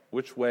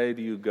 Which way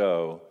do you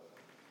go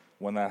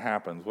when that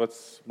happens?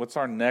 What's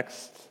our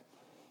next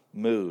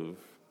move?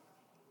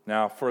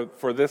 Now,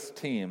 for this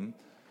team,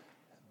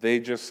 they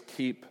just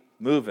keep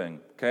moving,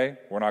 okay?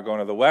 We're not going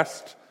to the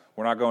west.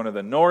 We're not going to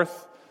the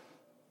north.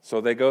 So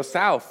they go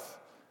south.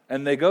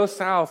 And they go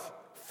south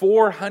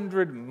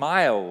 400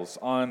 miles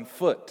on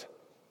foot.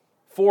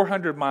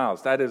 400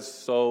 miles. That is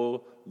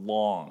so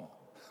long.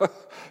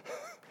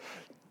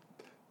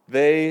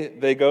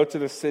 They go to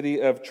the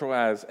city of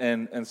Troas,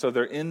 and so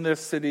they're in this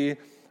city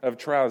of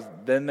Troas.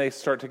 Then they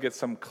start to get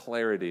some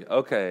clarity.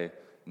 Okay,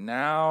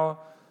 now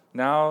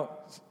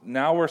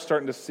we're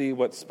starting to see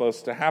what's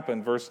supposed to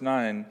happen. Verse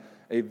 9,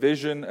 a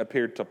vision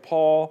appeared to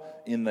Paul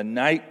in the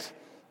night.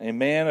 A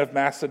man of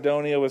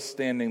Macedonia was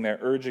standing there,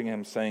 urging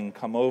him, saying,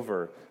 come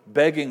over,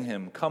 begging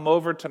him, come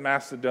over to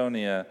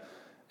Macedonia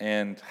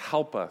and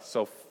help us.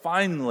 So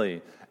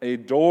finally, a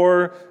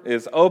door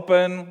is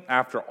open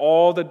after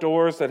all the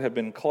doors that have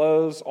been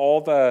closed,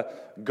 all the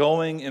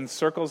going in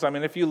circles. I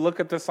mean, if you look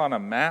at this on a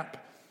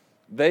map,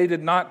 they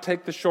did not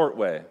take the short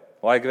way.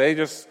 Like, they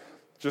just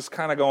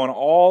kind of going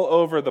all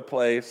over the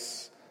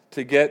place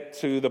to get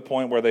to the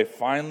point where they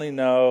finally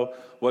know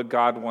what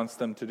God wants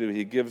them to do.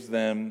 He gives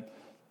them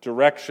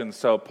direction.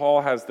 So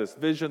Paul has this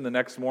vision. The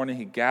next morning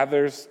he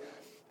gathers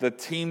the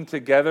team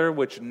together,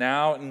 which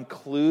now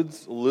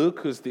includes Luke,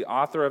 who's the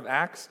author of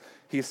Acts.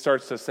 He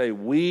starts to say,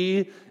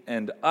 we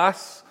and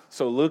us.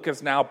 So Luke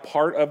is now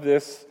part of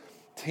this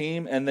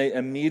team, and they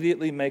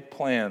immediately make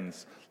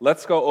plans.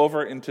 Let's go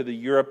over into the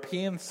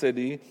European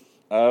city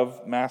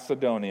of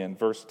Macedonia in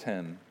verse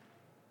 10.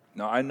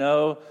 Now, I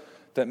know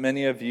that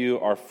many of you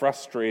are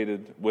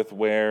frustrated with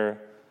where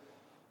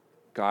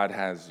God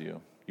has you.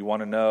 You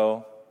want to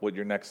know what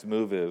your next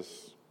move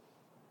is.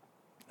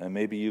 And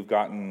maybe you've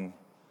gotten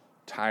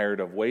tired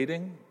of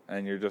waiting,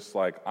 and you're just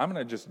like, I'm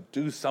going to just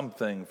do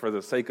something for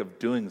the sake of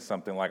doing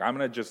something. Like, I'm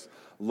going to just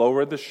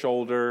lower the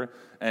shoulder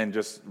and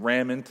just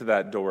ram into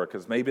that door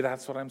because maybe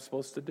that's what I'm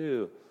supposed to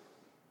do.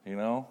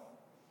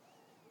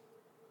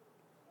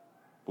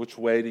 Which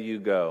way do you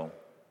go?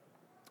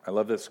 I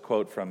love this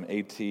quote from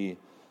A.T.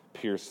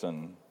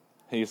 Pearson.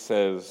 He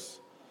says,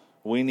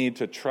 we need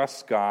to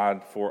trust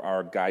God for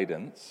our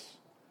guidance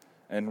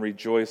and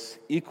rejoice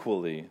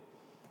equally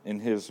in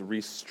his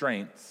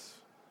restraints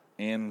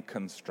and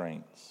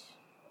constraints.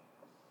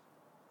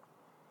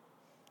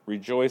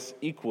 Rejoice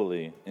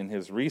equally in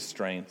his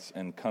restraints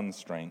and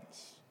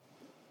constraints.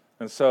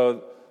 And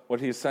so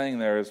what he's saying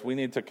there is we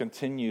need to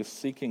continue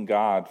seeking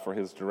God for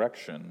his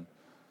direction.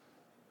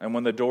 And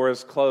when the door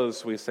is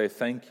closed, we say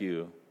thank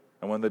you.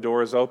 And when the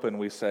door is open,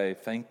 we say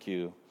thank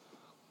you.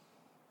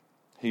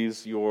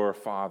 He's your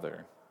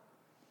Father.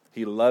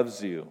 He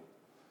loves you.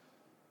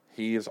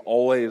 He is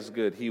always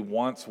good. He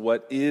wants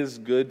what is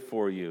good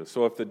for you.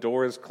 So if the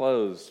door is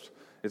closed,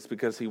 it's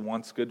because he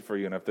wants good for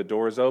you. And if the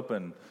door is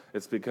open,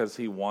 it's because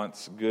he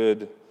wants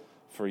good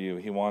for you.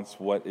 He wants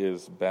what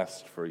is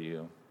best for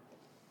you.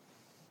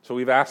 So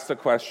we've asked the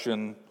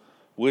question,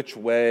 which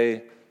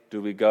way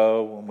do we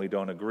go when we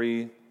don't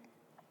agree,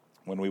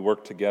 when we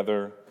work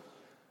together?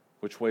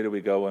 Which way do we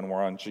go when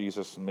we're on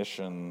Jesus'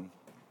 mission?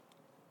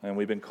 And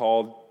we've been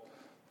called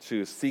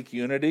to seek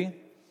unity,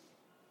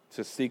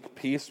 to seek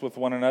peace with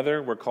one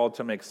another. We're called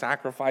to make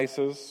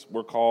sacrifices.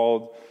 We're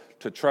called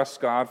to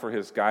trust God for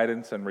his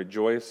guidance and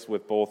rejoice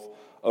with both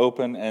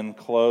open and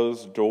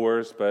closed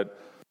doors. But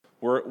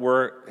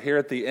we're here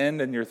at the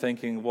end, and you're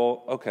thinking,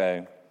 well,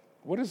 okay,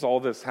 what does all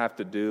this have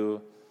to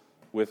do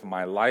with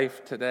my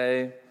life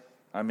today?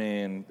 I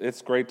mean,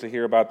 it's great to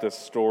hear about this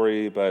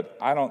story, but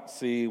I don't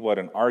see what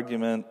an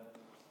argument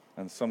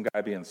and some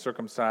guy being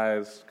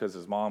circumcised because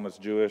his mom was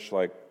Jewish,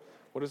 like,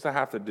 what does that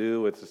have to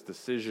do with this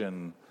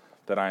decision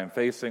that I am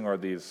facing, or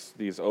these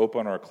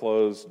open or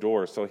closed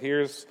doors? So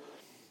here's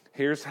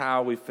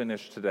how we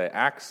finish today.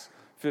 Acts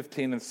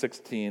 15 and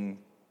 16,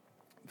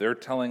 they're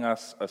telling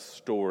us a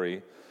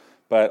story,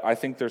 but I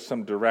think there's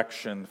some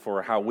direction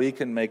for how we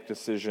can make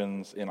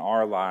decisions in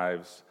our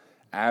lives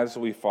as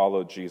we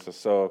follow Jesus.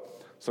 So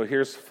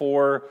here's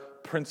 4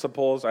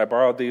 principles. I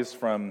borrowed these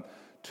from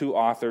 2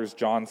 authors,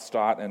 John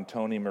Stott and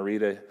Tony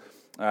Merida,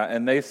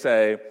 and they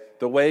say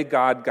the way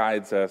God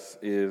guides us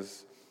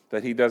is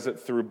that he does it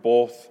through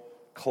both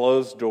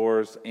closed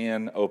doors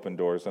and open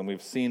doors. And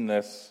we've seen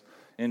this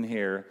in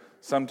here.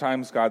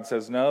 Sometimes God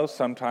says no,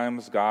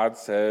 sometimes God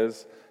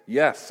says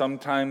yes.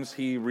 Sometimes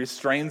he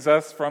restrains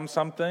us from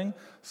something,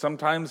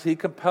 sometimes he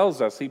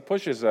compels us, he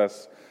pushes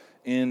us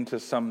into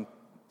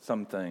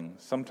something.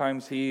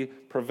 Sometimes he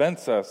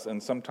prevents us,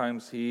 and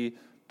sometimes he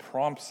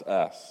prompts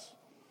us.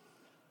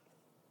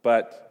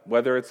 But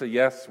whether it's a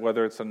yes,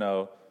 whether it's a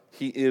no,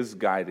 he is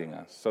guiding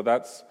us. So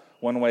that's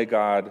one way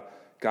God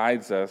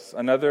guides us.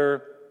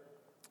 Another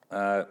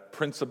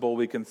principle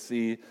we can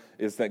see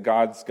is that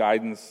God's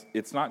guidance,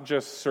 it's not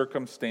just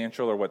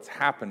circumstantial or what's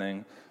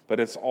happening, but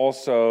it's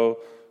also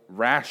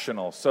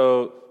rational.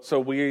 So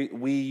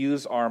we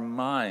use our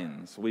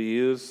minds. We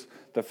use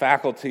the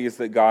faculties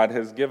that God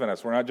has given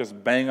us. We're not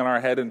just banging our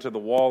head into the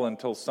wall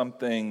until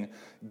something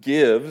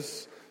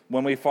gives.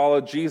 When we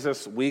follow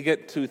Jesus, we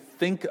get to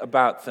think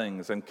about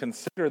things and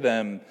consider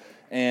them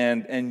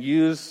and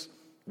use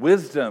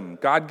wisdom.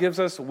 God gives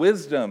us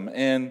wisdom,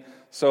 and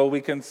so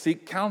we can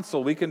seek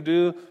counsel. We can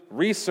do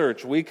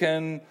research. We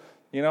can,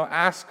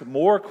 ask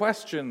more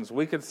questions.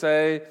 We could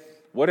say,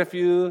 what if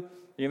you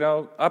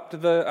up to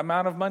the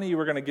amount of money you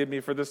were going to give me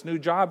for this new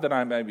job that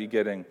I might be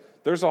getting?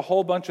 There's a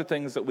whole bunch of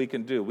things that we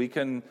can do. We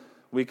can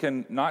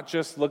not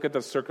just look at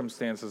the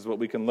circumstances, but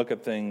we can look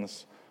at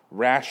things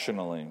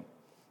rationally.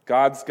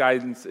 God's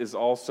guidance is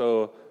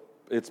also,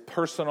 it's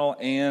personal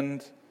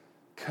and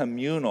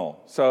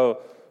communal. So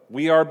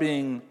we are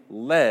being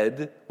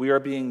led, we are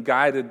being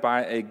guided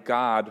by a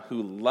God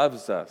who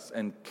loves us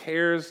and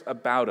cares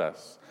about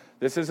us.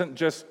 This isn't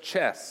just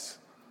chess.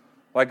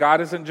 Like,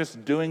 God isn't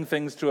just doing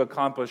things to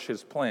accomplish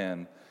his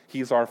plan.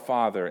 He's our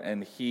Father,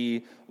 and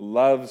he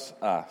loves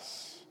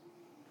us.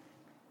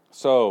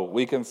 So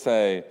we can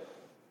say,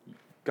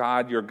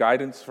 God, your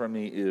guidance for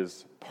me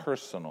is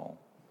personal,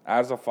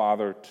 as a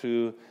father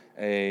to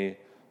a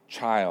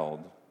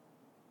child.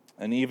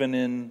 And even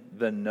in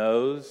the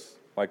no's,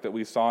 like that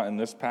we saw in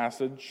this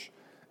passage,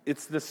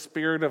 it's the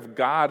Spirit of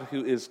God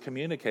who is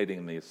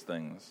communicating these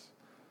things.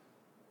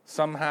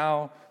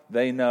 Somehow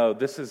they know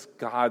this is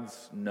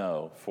God's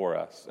no for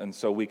us. And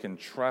so we can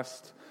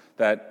trust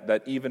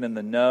that even in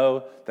the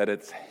no, that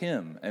it's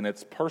him and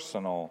it's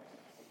personal.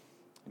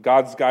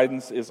 God's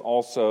guidance is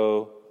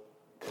also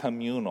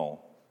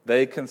communal.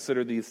 They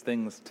consider these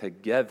things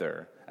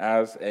together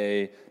as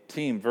a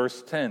team.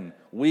 Verse 10,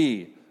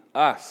 we,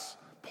 us.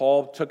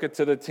 Paul took it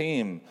to the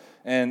team.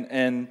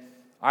 And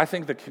I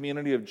think the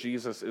community of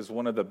Jesus is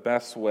one of the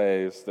best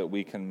ways that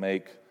we can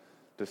make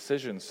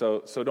decisions.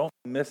 So don't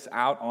miss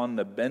out on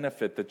the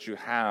benefit that you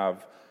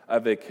have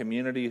of a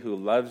community who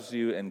loves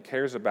you and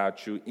cares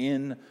about you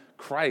in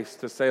Christ,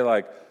 to say,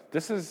 like,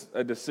 this is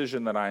a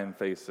decision that I am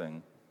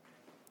facing.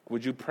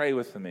 Would you pray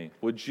with me?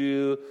 Would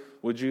you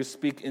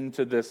speak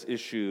into this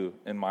issue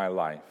in my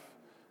life?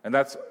 And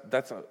that's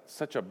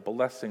such a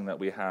blessing that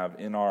we have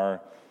in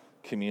our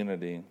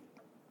community.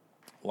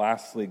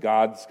 Lastly,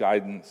 God's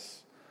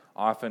guidance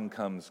often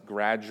comes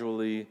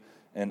gradually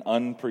and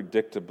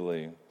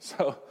unpredictably.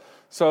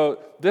 So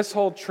this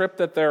whole trip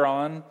that they're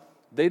on,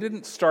 they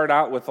didn't start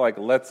out with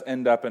let's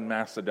end up in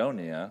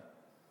Macedonia.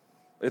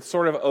 It's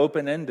sort of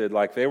open-ended,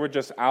 like they were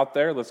just out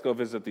there, let's go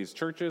visit these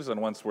churches, and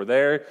once we're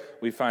there,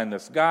 we find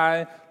this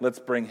guy, let's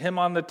bring him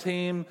on the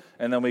team,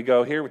 and then we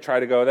go here, we try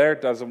to go there,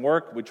 it doesn't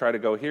work, we try to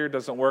go here, it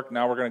doesn't work,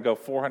 now we're going to go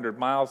 400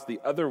 miles the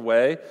other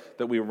way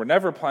that we were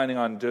never planning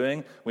on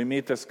doing. We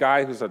meet this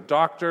guy who's a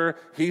doctor,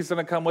 he's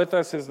going to come with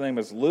us, his name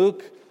is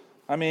Luke.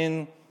 I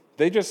mean,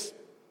 they just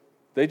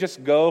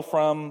go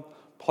from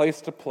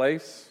place to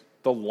place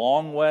the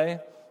long way,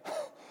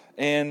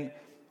 and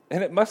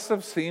it must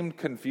have seemed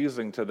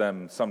confusing to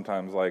them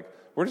sometimes, like,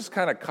 we're just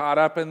kind of caught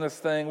up in this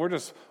thing. We're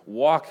just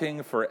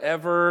walking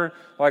forever.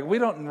 Like, we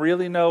don't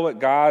really know what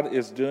God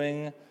is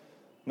doing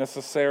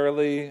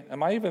necessarily.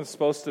 Am I even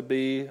supposed to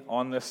be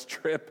on this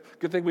trip?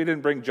 Good thing we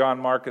didn't bring John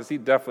Mark, because he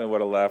definitely would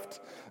have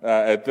left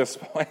at this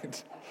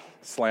point.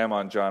 Slam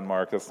on John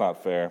Mark. That's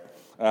not fair.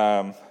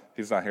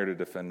 He's not here to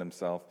defend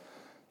himself.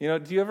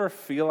 Do you ever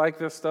feel like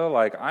this, though?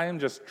 Like, I am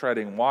just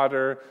treading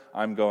water.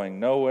 I'm going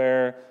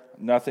nowhere.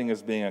 Nothing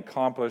is being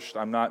accomplished.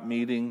 I'm not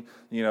meeting,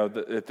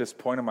 at this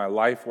point in my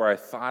life where I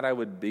thought I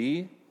would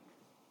be.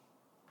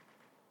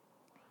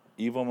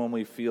 Even when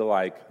we feel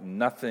like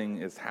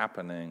nothing is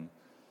happening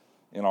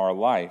in our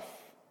life,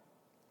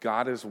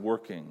 God is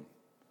working.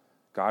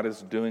 God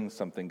is doing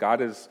something. God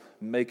is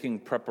making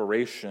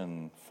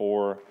preparation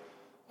for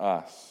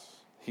us.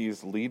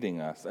 He's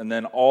leading us. And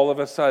then all of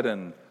a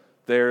sudden,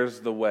 there's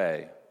the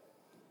way.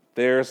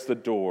 There's the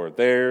door.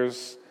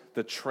 There's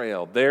the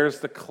trail,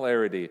 there's the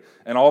clarity,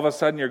 and all of a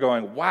sudden you're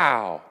going,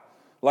 wow,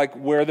 like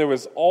where there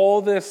was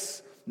all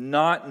this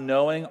not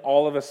knowing,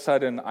 all of a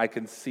sudden I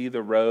can see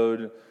the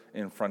road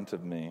in front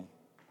of me.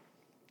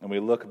 And we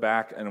look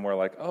back and we're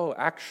like, oh,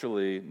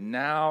 actually,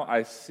 now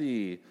I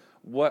see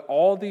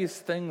all these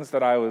things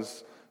that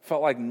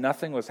felt like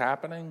nothing was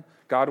happening,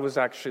 God was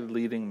actually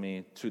leading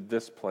me to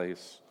this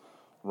place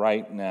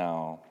right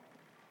now.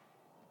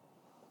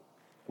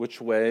 Which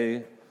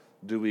way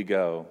do we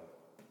go?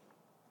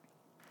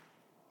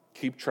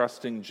 Keep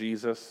trusting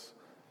Jesus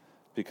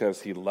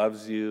because he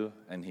loves you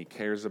and he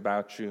cares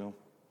about you.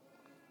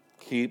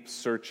 Keep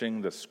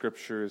searching the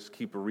scriptures.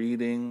 Keep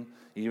reading,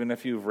 even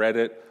if you've read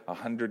it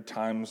 100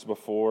 times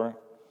before.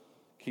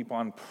 Keep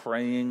on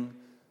praying,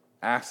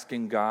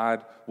 asking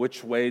God,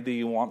 which way do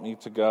you want me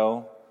to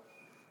go?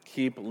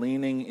 Keep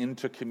leaning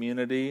into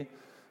community,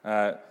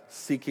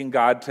 seeking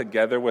God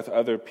together with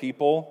other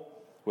people,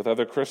 with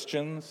other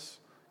Christians.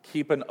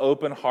 Keep an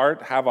open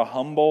heart, have a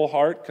humble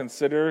heart.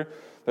 Consider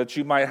that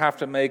you might have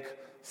to make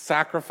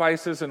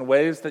sacrifices in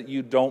ways that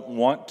you don't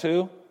want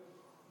to.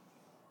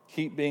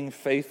 Keep being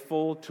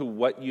faithful to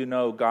what you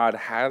know God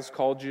has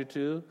called you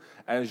to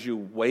as you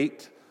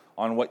wait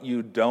on what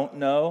you don't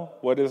know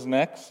what is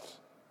next.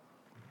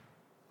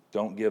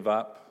 Don't give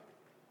up.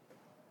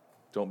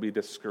 Don't be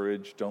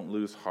discouraged. Don't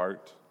lose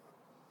heart.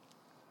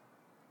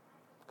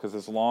 Because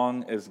as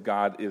long as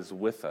God is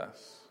with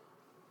us,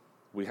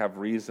 we have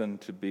reason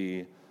to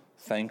be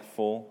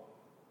thankful.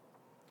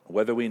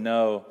 Whether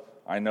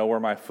I know where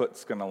my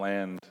foot's going to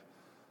land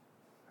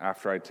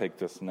after I take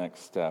this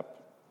next step.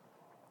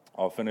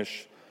 I'll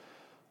finish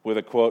with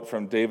a quote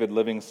from David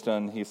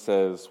Livingstone. He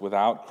says,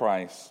 "Without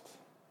Christ,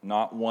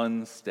 not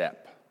one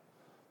step,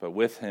 but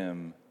with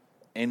him,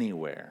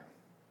 anywhere."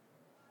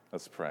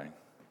 Let's pray.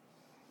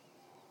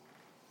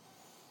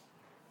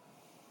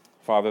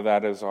 Father,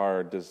 that is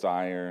our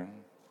desire,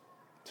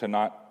 to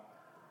not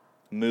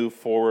move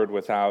forward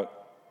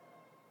without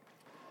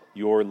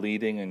your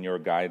leading and your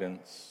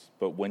guidance,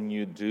 but when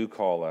you do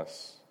call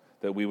us,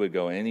 that we would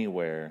go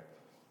anywhere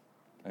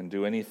and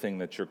do anything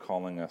that you're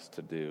calling us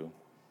to do.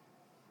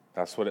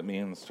 That's what it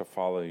means to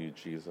follow you,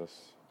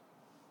 Jesus.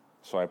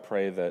 So I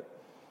pray that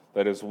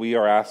as we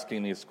are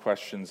asking these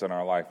questions in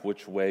our life,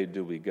 which way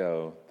do we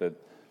go, that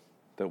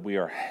we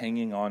are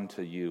hanging on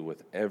to you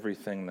with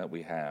everything that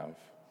we have.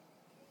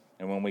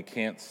 And when we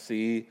can't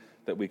see,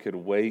 that we could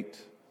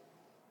wait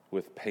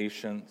with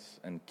patience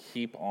and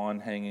keep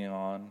on hanging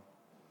on,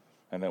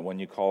 and that when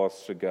you call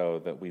us to go,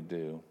 that we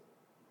do.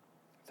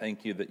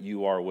 Thank you that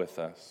you are with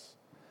us,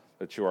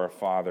 that you are a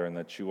Father, and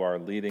that you are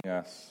leading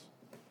us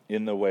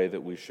in the way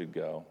that we should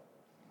go.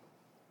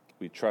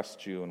 We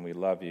trust you and we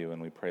love you,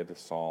 and we pray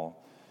this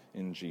all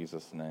in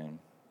Jesus' name.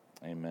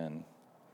 Amen.